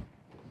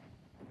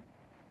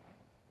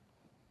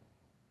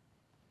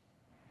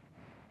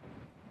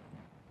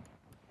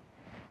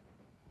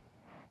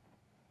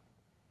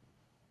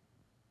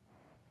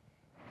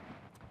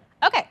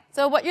 OK,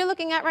 so what you're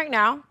looking at right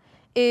now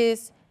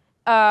is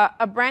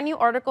a brand new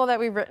article that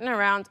we've written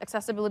around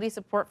accessibility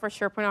support for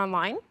SharePoint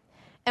Online.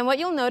 And what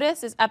you'll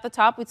notice is at the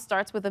top, it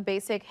starts with a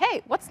basic,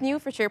 hey, what's new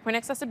for SharePoint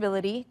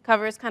accessibility?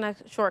 Covers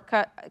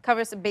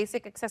the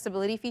basic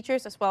accessibility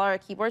features as well as our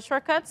keyboard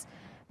shortcuts.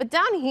 But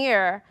down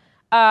here,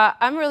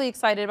 I'm really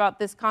excited about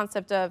this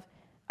concept of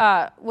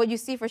what you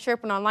see for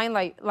SharePoint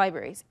Online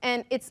libraries.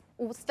 And it's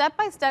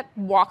step-by-step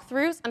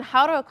walkthroughs on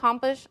how to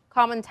accomplish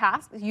common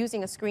tasks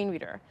using a screen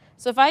reader.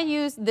 So if I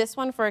use this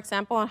one, for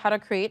example, on how to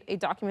create a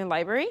document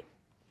library,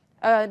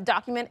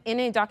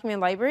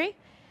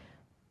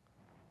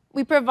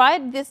 we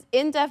provide this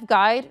in-depth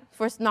guide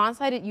for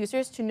non-sighted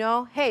users to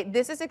know, hey,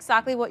 this is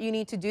exactly what you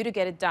need to do to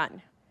get it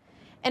done.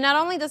 And not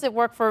only does it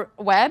work for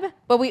web,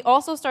 but we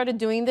also started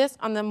doing this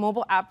on the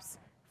mobile apps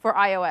for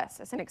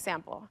iOS, as an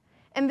example.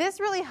 And this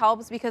really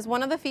helps because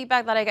one of the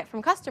feedback that I get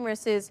from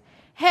customers is,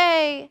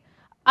 hey,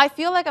 I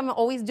feel like I'm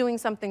always doing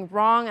something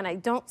wrong, and I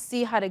don't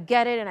see how to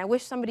get it, and I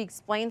wish somebody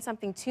explained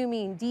something to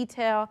me in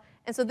detail.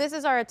 And so this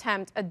is our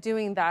attempt at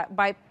doing that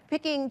by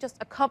picking just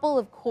a couple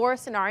of core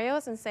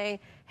scenarios and saying,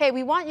 hey,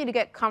 we want you to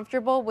get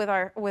comfortable with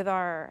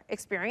our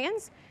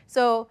experience.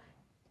 So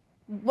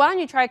why don't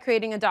you try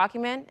creating a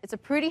document? It's a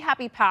pretty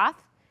happy path.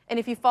 And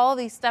if you follow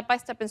these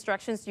step-by-step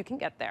instructions, you can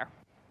get there.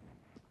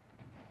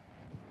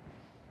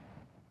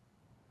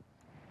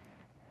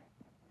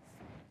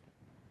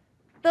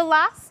 The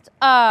last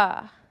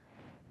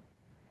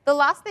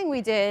thing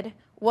we did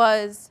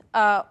was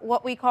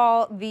what we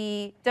call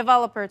the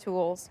developer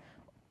tools.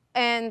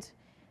 And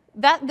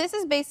this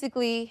is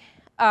basically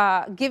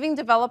giving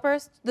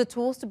developers the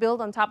tools to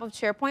build on top of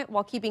SharePoint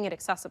while keeping it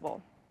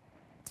accessible.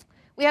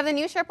 We have the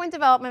new SharePoint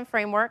development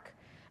framework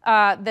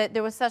that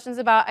there was sessions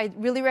about. I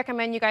really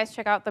recommend you guys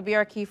check out the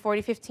BRKey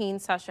 4015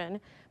 session.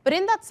 But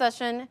in that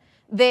session,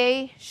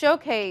 they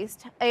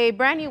showcased a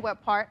brand new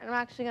web part. And I'm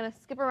actually going to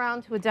skip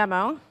around to a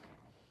demo.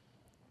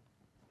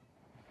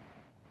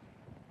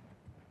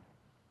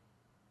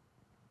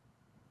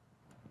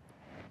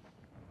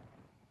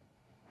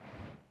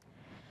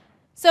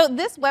 So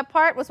this web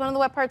part was one of the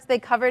web parts they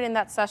covered in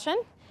that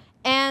session.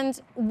 And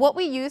what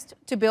we used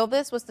to build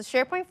this was the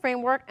SharePoint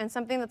framework and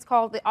something that's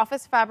called the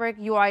Office Fabric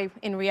UI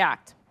in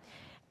React.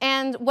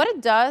 And what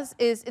it does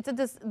is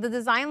it's the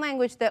design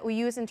language that we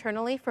use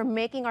internally for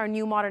making our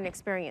new modern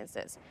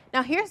experiences.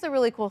 Now, here's the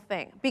really cool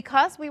thing.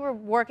 Because we were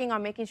working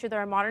on making sure that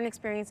our modern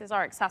experiences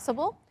are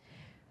accessible,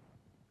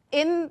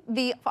 in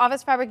the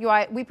Office Fabric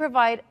UI, we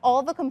provide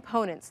all the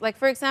components. Like,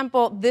 for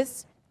example,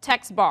 this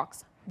text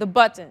box, the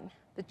button,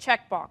 the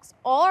checkbox,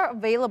 all are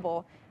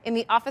available in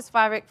the Office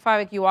Fabric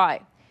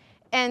UI.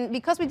 And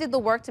because we did the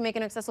work to make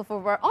it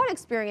accessible for our own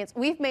experience,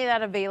 we've made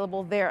that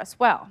available there as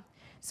well.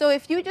 So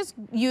if you just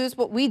use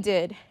what we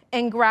did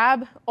and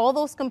grab all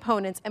those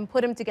components and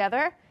put them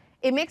together,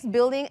 it makes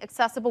building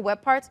accessible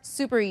web parts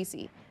super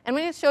easy. And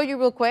I'm going to show you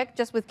real quick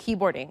just with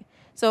keyboarding.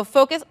 So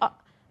focus,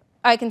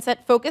 I can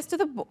set focus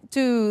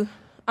to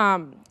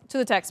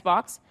the text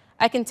box.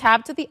 I can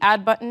tab to the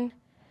add button.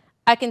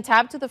 I can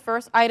tab to the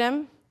first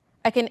item.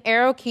 I can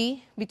arrow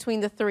key between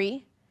the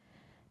three.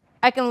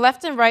 I can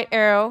left and right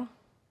arrow.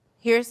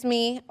 Here's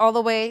me all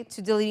the way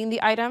to deleting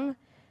the item.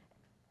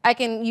 I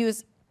can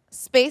use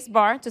space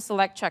bar to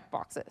select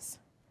checkboxes.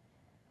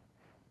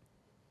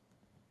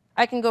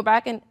 I can go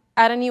back and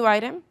add a new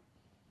item.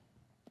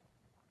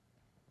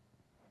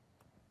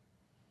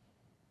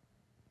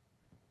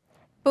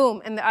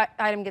 Boom, and the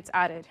item gets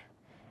added.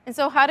 And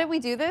so how did we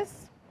do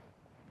this?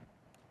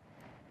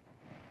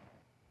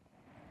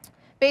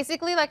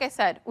 Basically, like I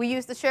said, we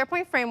use the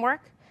SharePoint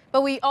framework,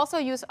 but we also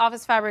use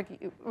Office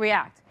Fabric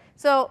React.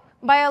 So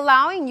by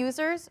allowing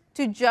users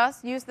to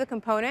just use the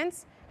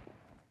components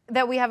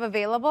that we have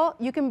available,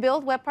 you can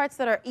build web parts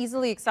that are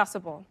easily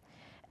accessible.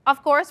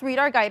 Of course, read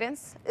our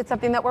guidance. It's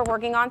something that we're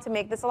working on to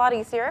make this a lot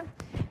easier.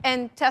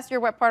 And test your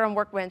web part on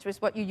Workbench, which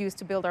is what you use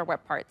to build our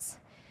web parts.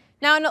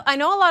 Now, I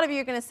know a lot of you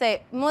are going to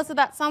say, Melissa,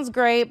 that sounds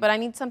great, but I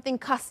need something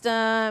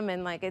custom,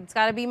 and like it's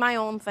got to be my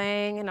own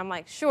thing. And I'm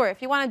like, sure,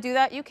 if you want to do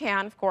that, you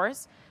can, of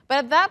course. But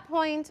at that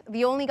point,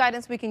 the only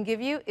guidance we can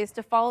give you is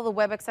to follow the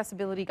web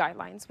accessibility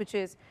guidelines, which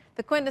is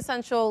the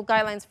quintessential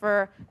guidelines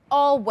for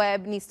all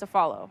web needs to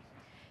follow.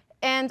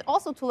 And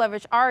also to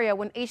leverage ARIA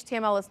when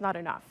HTML is not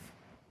enough.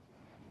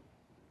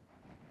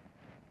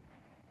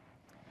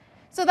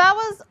 So that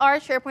was our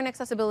SharePoint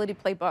accessibility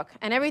playbook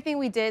and everything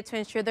we did to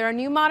ensure that our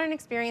new modern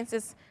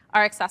experiences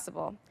are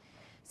accessible.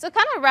 So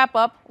kind of wrap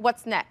up,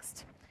 what's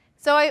next?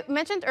 So I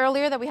mentioned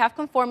earlier that we have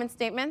conformance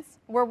statements.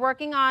 We're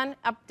working on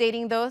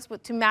updating those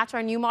to match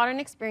our new modern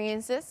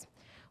experiences.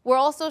 We're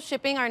also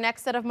shipping our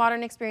next set of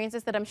modern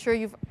experiences that I'm sure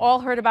you've all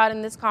heard about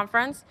in this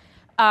conference.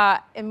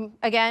 And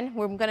again,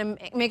 we're going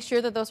to make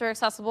sure that those are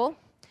accessible.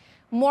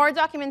 More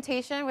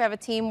documentation. We have a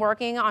team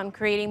working on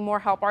creating more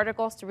help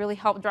articles to really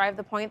help drive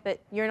the point that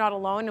you're not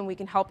alone and we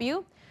can help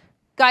you.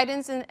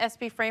 Guidance in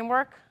SP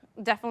framework,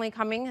 definitely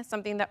coming, is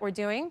something that we're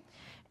doing.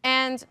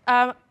 And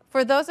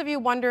for those of you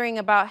wondering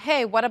about,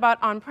 hey, what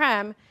about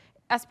on-prem?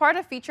 As part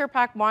of Feature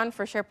Pack 1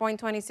 for SharePoint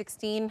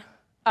 2016,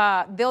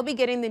 they'll be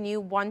getting the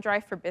new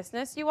OneDrive for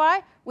Business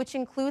UI, which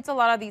includes a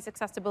lot of these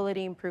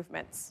accessibility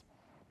improvements.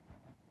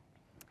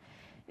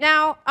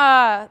 Now,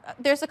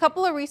 there's a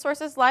couple of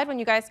resources live when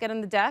you guys get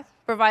in the deck,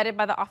 provided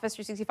by the Office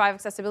 365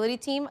 accessibility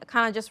team. I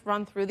kind of just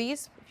run through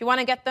these. If you want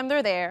to get them,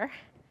 they're there.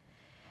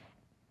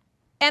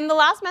 And the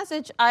last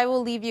message I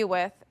will leave you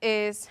with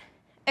is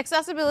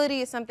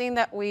accessibility is something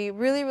that we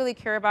really, really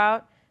care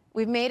about.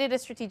 We've made it a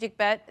strategic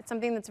bet. It's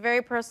something that's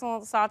very personal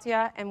to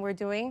Satya, and we're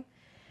doing.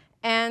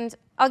 And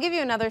I'll give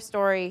you another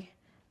story.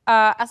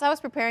 As I was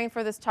preparing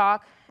for this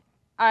talk,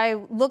 I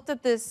looked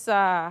at this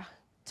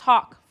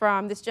talk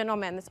from this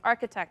gentleman, this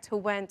architect, who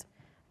went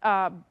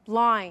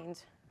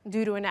blind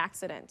due to an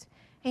accident.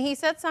 And he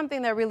said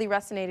something that really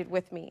resonated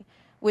with me,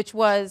 which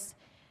was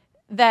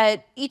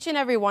that each and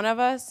every one of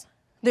us,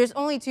 there's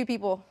only two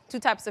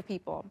types of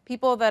people.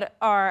 People that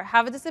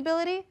have a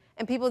disability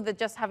and people that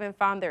just haven't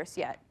found theirs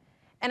yet.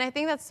 And I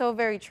think that's so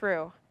very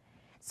true.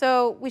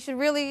 So we should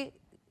really,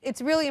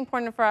 it's really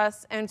important for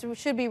us, and it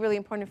should be really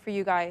important for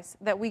you guys,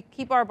 that we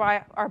keep our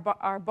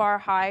bar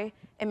high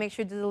and make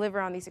sure to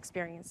deliver on these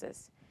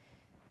experiences.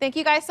 Thank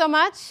you guys so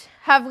much.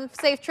 Have a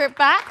safe trip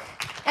back.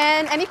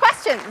 And any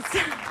questions?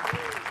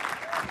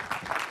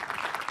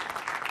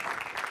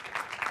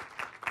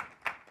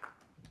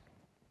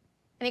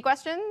 Any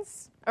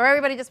questions? Or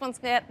everybody just wants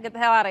to get the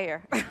hell out of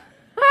here?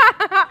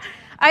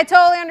 I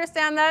totally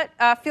understand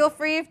that. Feel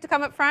free to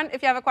come up front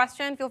if you have a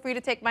question. Feel free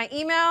to take my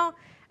email.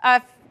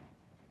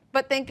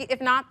 But if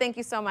not, thank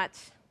you so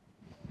much.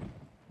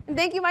 And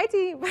thank you, my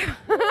team.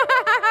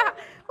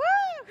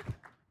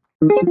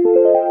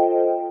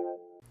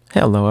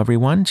 Hello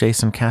everyone,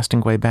 Jason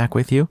Castonguay back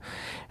with you,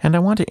 and I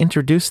want to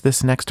introduce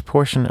this next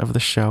portion of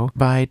the show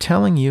by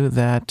telling you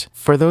that,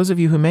 for those of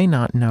you who may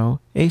not know,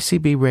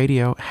 ACB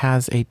Radio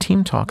has a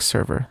TeamTalk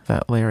server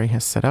that Larry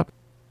has set up.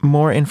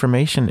 More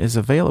information is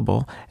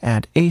available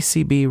at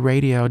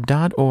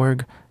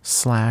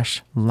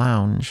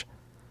acbradio.org/lounge.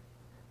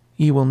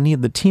 You will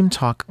need the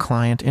TeamTalk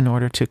client in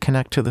order to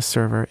connect to the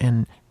server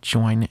and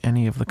join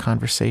any of the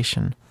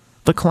conversation.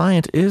 The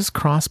client is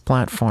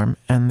cross-platform,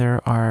 and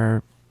there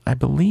are, I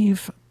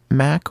believe,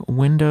 Mac,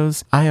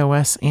 Windows,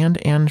 iOS, and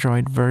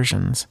Android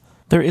versions.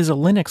 There is a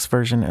Linux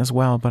version as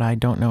well, but I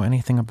don't know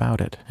anything about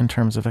it in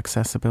terms of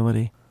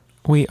accessibility.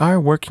 We are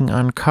working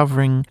on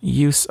covering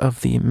use of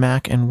the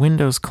Mac and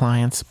Windows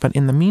clients, but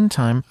in the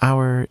meantime,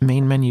 our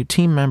main menu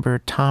team member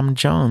Tom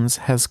Jones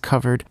has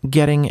covered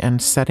getting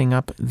and setting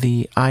up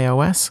the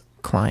iOS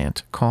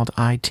client called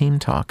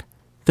iTeamTalk.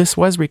 This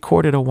was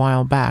recorded a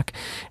while back,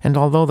 and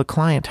although the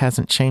client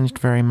hasn't changed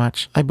very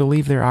much, I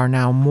believe there are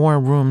now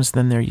more rooms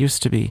than there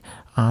used to be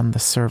on the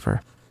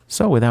server.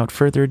 So without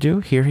further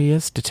ado, here he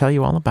is to tell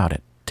you all about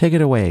it. Take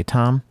it away,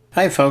 Tom.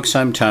 Hi folks,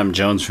 I'm Tom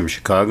Jones from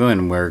Chicago,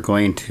 and we're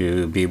going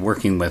to be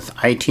working with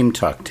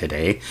iTeamTalk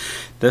today.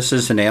 This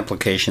is an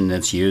application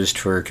that's used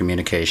for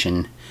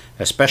communication,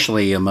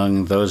 especially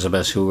among those of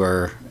us who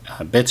are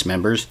BITS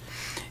members,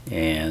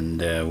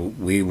 and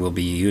we will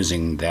be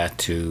using that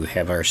to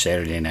have our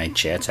Saturday night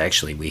chats.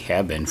 Actually, we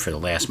have been for the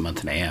last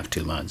month and a half,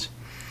 2 months.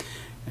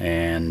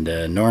 And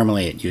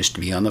normally it used to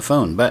be on the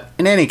phone, but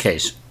in any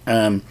case,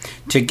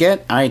 to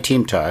get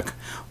iTeamTalk,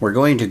 we're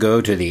going to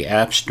go to the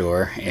App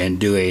Store and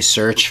do a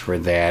search for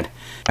that.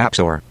 App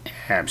Store.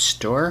 App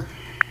Store.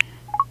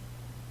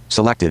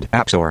 Selected.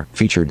 App Store.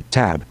 Featured.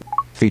 Tab.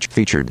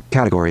 Featured.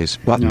 Categories.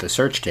 Button. The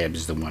search tab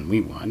is the one we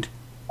want.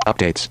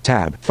 Updates.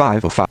 Tab.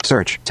 5 of 5.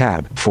 Search.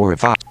 Tab. 4 of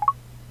 5.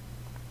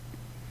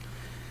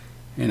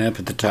 And up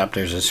at the top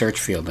there's a search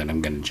field that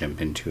I'm going to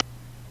jump into.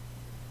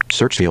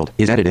 Search field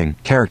is editing.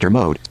 Character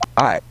mode.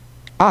 I.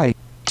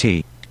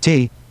 T.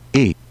 T.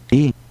 E.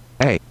 E.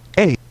 A.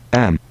 A.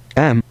 M.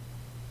 M.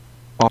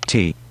 O.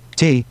 T.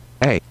 T.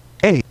 A.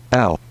 A.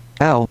 L.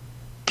 L.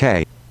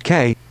 K.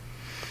 K.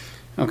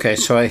 Okay,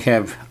 so I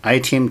have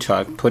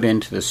iTeamTalk put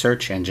into the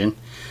search engine.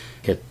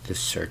 Hit the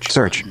search.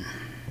 Search. Button.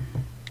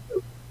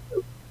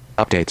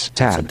 Updates.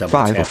 Tab. Double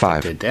 5 tap of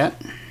 5. Did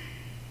that.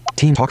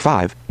 TeamTalk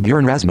 5.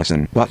 Bjorn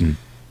Rasmussen. Button.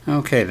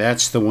 Okay,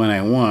 that's the one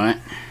I want.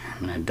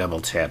 I'm going to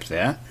double tap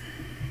that.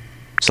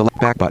 Select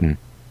back button.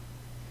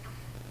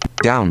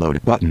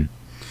 Download button.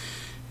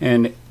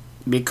 And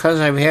because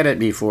I've had it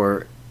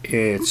before,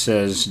 it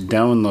says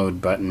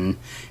download button,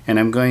 and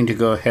I'm going to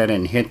go ahead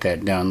and hit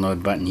that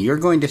download button. You're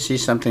going to see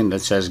something that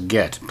says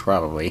get,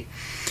 probably.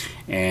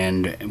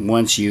 And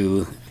once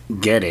you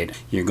get it,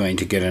 you're going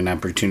to get an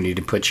opportunity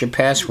to put your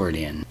password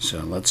in. So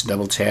let's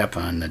double tap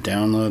on the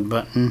download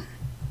button.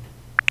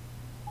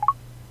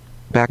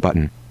 Back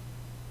button.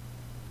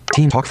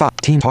 TeamTalk 5.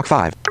 TeamTalk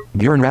 5.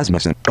 Bjorn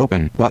Rasmussen.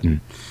 Open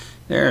button.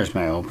 There's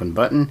my open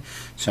button.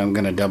 So I'm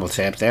going to double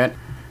tap that.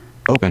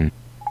 Open.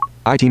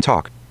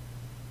 iTeamTalk.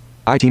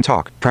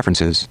 iTeamTalk.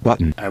 Preferences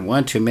button. I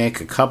want to make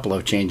a couple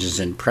of changes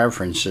in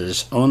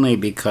preferences only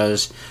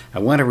because I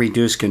want to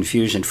reduce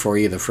confusion for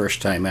you the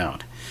first time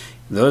out.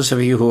 Those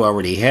of you who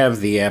already have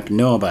the app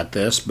know about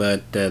this,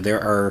 but there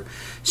are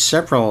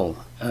several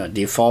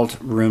default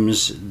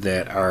rooms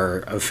that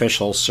are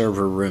official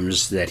server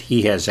rooms that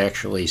he has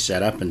actually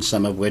set up, and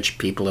some of which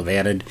people have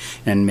added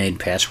and made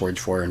passwords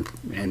for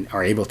and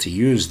are able to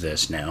use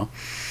this now.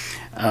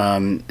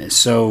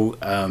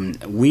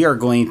 We are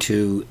going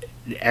to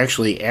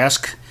actually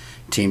ask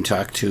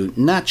TeamTalk to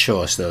not show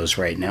us those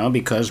right now,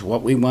 because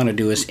what we want to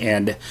do is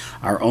add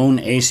our own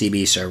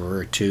ACB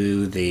server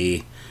to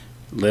the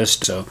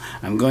list. So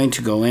I'm going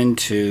to go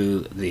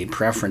into the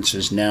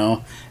preferences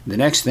now. The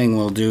next thing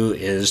we'll do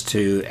is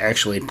to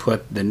actually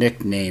put the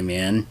nickname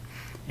in,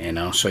 and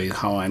I'll show you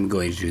how I'm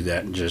going to do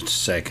that in just a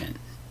second.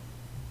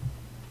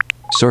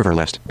 Server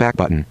list. Back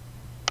button.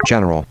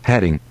 General.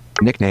 Heading.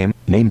 Nickname.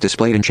 Name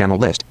displayed in channel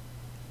list.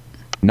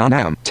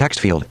 Non-am. Text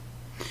field.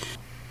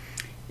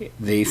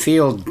 The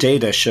field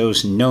data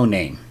shows no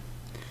name,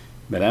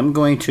 but I'm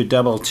going to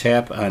double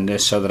tap on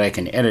this so that I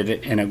can edit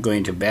it, and I'm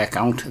going to back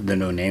out the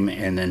no name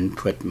and then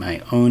put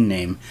my own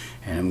name,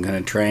 and I'm going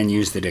to try and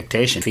use the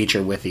dictation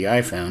feature with the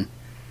iPhone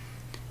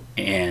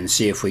and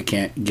see if we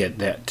can't get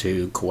that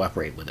to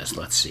cooperate with us.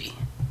 Let's see.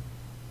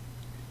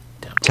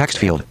 Text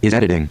field is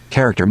editing.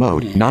 Character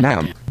mode.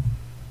 Non-am.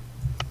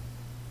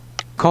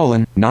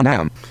 Colon.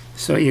 Non-am.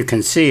 So you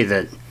can see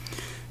that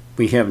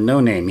we have no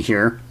name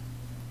here,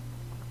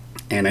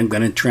 and I'm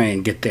going to try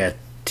and get that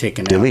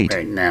taken delete. Out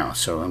right now.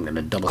 So I'm going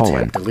to double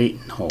colon. tap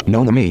delete and hold.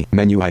 No me.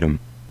 Menu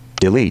item.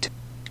 Delete.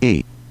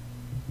 E.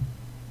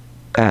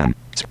 M.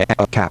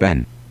 Cap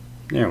N.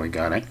 There, we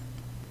got it.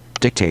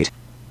 Dictate.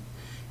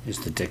 Is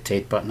the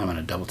dictate button. I'm going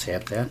to double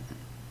tap that.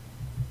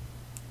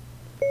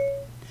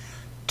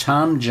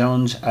 Tom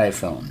Jones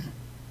iPhone.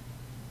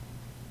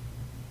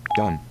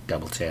 Done.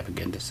 Double tap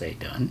again to say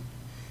done.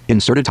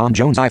 Inserted Tom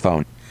Jones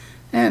iPhone.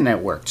 And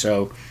that worked.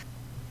 So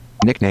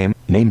nickname.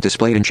 Name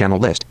displayed in channel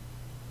list.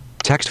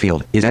 Text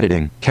field is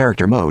editing.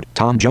 Character mode.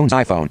 Tom Jones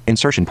iPhone.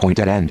 Insertion point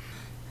at end.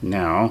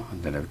 Now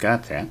that I've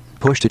got that.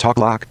 Push to talk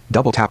lock.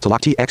 Double tap to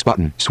lock TX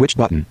button. Switch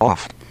button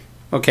off.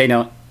 Okay,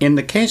 now in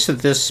the case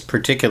of this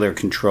particular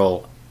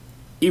control,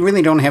 you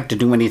really don't have to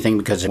do anything,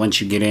 because once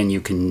you get in,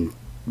 you can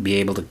be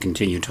able to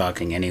continue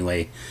talking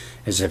anyway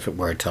as if it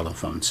were a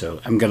telephone.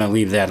 So I'm going to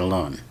leave that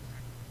alone.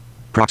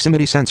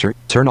 Proximity sensor.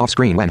 Turn off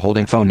screen when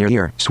holding phone near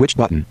ear. Switch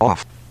button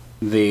off.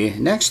 The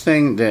next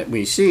thing that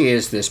we see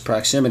is this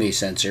proximity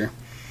sensor.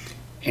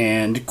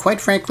 And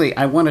quite frankly,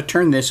 I want to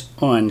turn this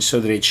on so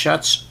that it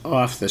shuts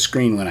off the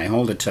screen when I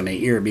hold it to my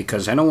ear,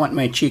 because I don't want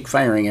my cheek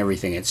firing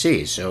everything it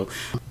sees. So,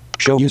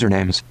 Show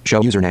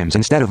usernames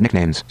instead of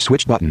nicknames.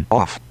 Switch button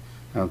off.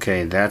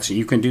 okay,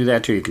 you can do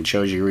that too. You can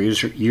show your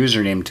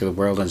username to the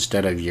world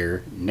instead of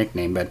your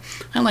nickname, but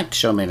I like to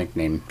show my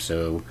nickname,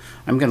 so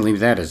I'm going to leave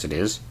that as it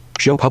is.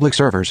 Show public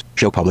servers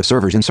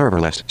in server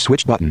list.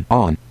 Switch button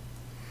on.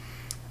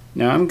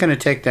 Now I'm going to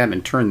take that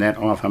and turn that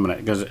off.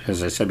 Because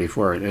as I said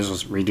before, this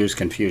will reduce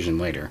confusion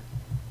later.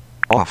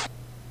 Off.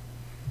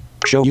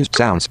 Show use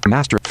sounds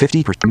master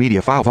 50%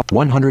 media file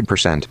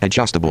 100%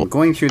 adjustable. I'm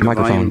going through the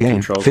microphone volume gain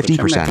control, which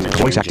I'm not 50% gonna voice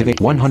change activate anything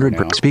for 100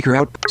 now. speaker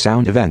out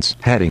sound events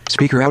heading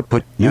speaker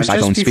output use Now,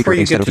 iPhone just speaker before you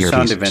instead get of to sound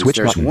earpiece. events, Switch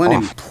there's button one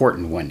off.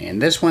 important one, and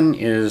this one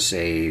is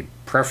a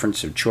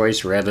preference of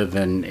choice rather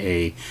than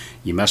a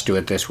you must do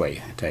it this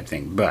way type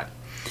thing. But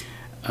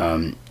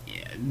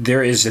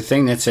there is a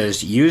thing that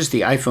says use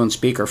the iPhone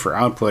speaker for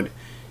output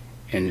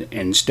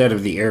instead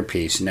of the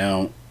earpiece.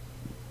 Now,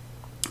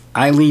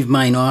 I leave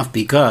mine off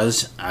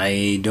because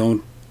I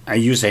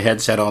use a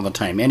headset all the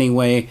time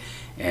anyway,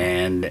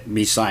 and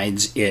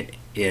besides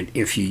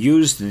if you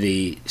use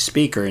the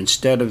speaker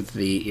instead of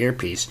the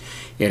earpiece,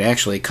 it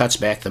actually cuts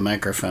back the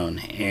microphone,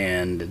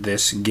 and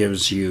this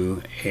gives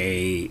you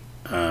a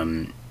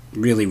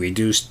really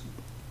reduced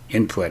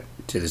input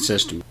to the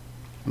system.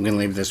 I'm going to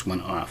leave this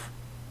one off.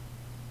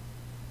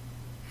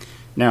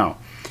 Now,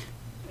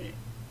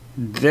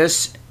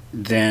 this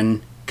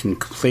then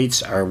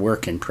completes our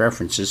work in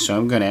preferences, so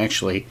I'm going to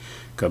actually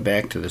go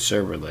back to the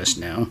server list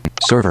now.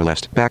 Server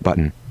list back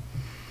button.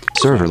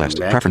 Server list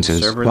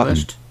preferences server button.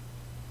 list.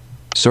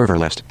 Server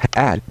list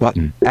add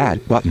button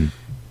add button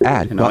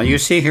add And button. all you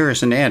see here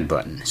is an add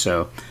button,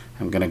 so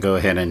I'm going to go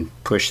ahead and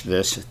push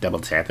this, double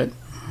tap it.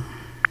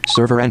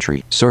 Server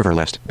entry server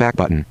list back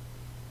button.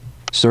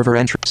 Server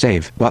entry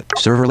save but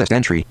server list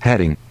entry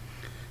heading.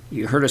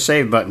 You heard a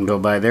save button go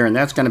by there, and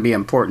that's going to be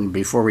important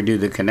before we do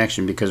the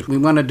connection, because we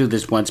want to do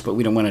this once, but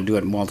we don't want to do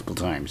it multiple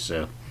times.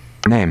 So,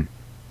 Name.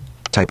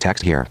 Type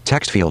text here.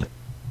 Text field.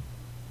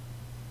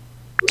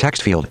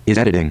 Text field is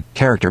editing.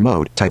 Character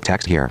mode. Type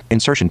text here.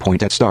 Insertion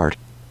point at start.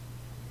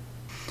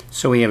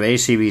 so we have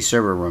ACB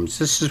server rooms.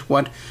 This is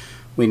what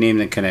we name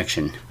the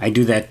connection. I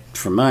do that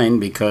for mine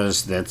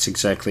because that's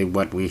exactly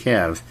what we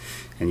have.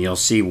 And you'll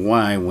see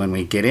why when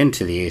we get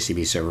into the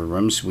ACB server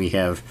rooms. We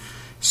have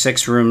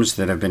 6 rooms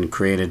that have been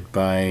created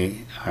by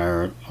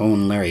our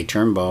own Larry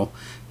Turnbow.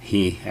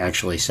 He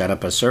actually set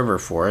up a server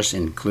for us,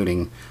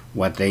 including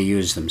what they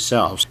use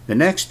themselves. The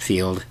next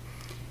field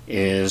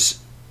is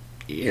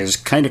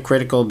kind of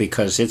critical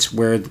because it's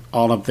where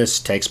all of this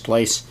takes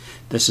place.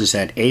 This is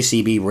at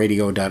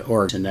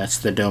acbradio.org, and that's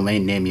the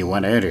domain name you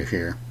want to enter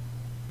here.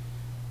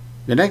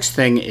 The next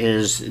thing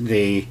is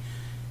the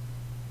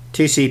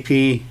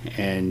TCP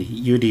and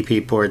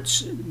UDP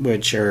ports,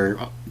 which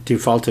are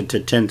defaulted to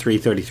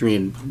 10.333,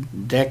 and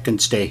that can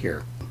stay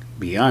here.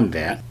 Beyond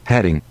that,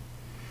 Heading.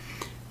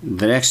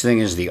 the next thing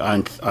is the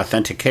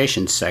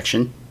authentication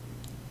section.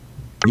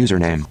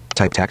 Username.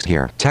 Type text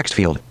here. Text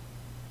field.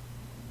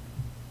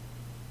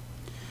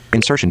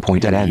 Insertion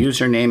point at The end.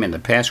 username and the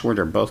password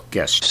are both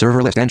guessed.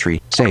 Server list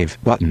entry.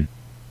 Save button.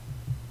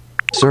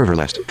 Server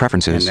list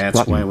preferences And that's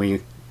button. why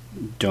we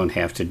don't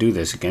have to do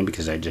this again,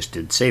 because I just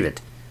did save it.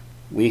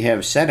 We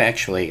have set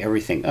actually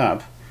everything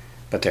up,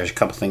 but there's a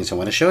couple things I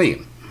want to show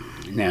you.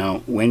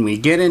 Now, when we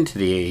get into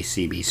the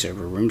ACB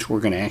server rooms, we're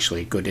going to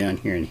actually go down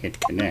here and hit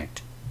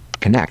connect.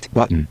 Connect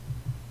button.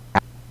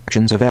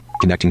 Actions available.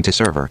 Connecting to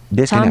server. Tom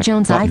Disconnect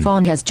Jones button.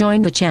 iPhone has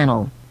joined the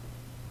channel.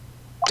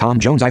 Tom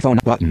Jones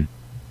iPhone button.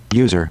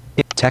 User.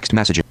 Text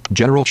messaging.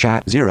 General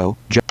chat 0.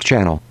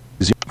 Channel.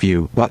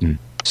 View button.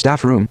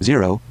 Staff room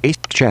 0. Ace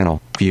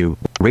channel. View.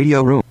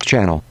 Radio room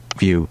channel.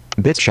 View.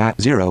 Bits chat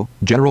 0.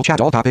 General chat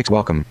all topics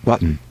welcome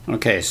button.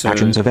 Okay, so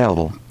Actions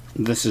available.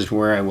 this is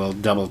where I will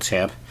double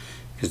tap,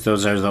 because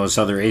those are those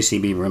other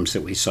ACB rooms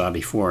that we saw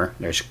before.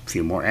 There's a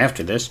few more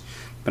after this,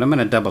 but I'm going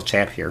to double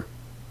tap here.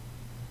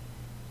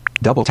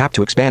 Double tap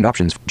to expand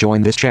options.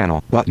 Join this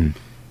channel button.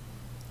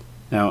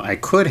 Now, I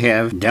could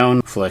have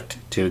down flicked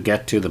to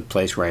get to the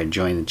place where I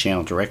joined the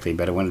channel directly,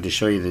 but I wanted to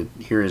show you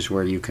that here is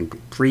where you can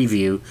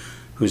preview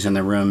who's in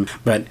the room.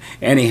 But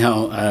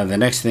anyhow, the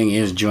next thing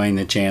is join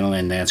the channel,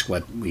 and that's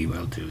what we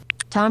will do.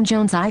 Tom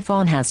Jones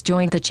iPhone has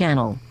joined the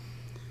channel.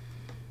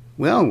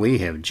 Well, we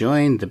have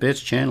joined the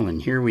Bits channel,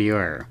 and here we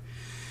are.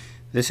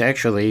 This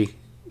actually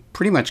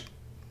pretty much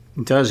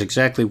does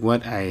exactly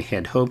what I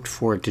had hoped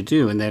for it to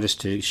do, and that is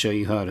to show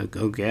you how to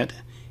go get,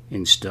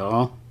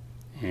 install,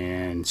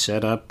 and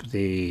set up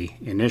the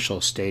initial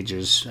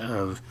stages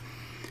of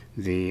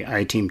the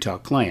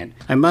iTeamTalk client.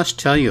 I must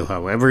tell you,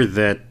 however,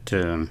 that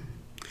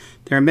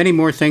there are many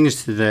more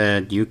things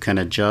that you can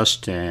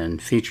adjust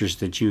and features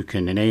that you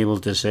can enable,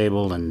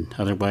 disable, and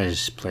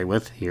otherwise play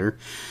with here.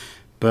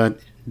 But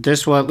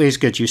this will at least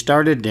get you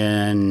started,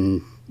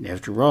 and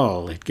after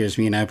all, it gives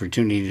me an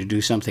opportunity to do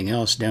something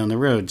else down the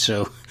road.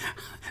 So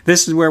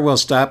this is where we'll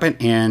stop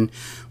it. And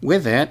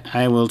with that,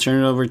 I will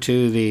turn it over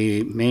to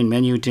the main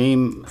menu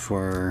team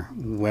for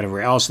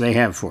whatever else they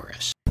have for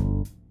us.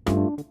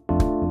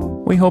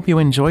 We hope you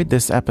enjoyed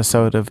this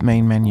episode of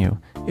Main Menu.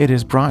 It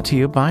is brought to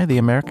you by the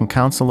American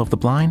Council of the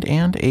Blind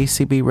and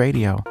ACB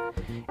Radio.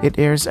 It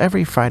airs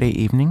every Friday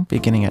evening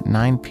beginning at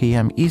 9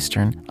 p.m.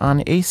 Eastern on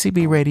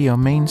ACB Radio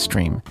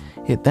Mainstream.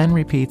 It then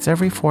repeats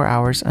every 4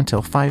 hours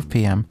until 5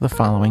 p.m. the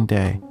following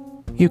day.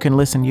 You can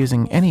listen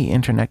using any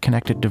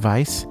internet-connected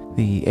device,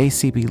 the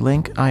ACB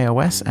Link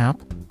iOS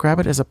app, grab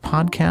it as a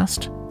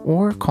podcast,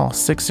 or call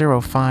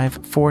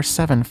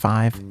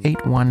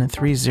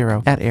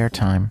 605-475-8130 at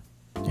airtime.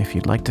 If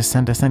you'd like to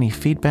send us any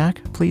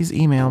feedback, please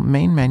email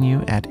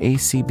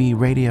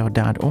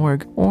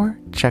mainmenu@acbradio.org or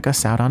check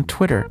us out on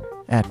Twitter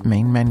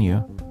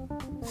 @mainmenu.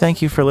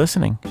 Thank you for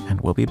listening,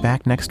 and we'll be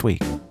back next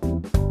week.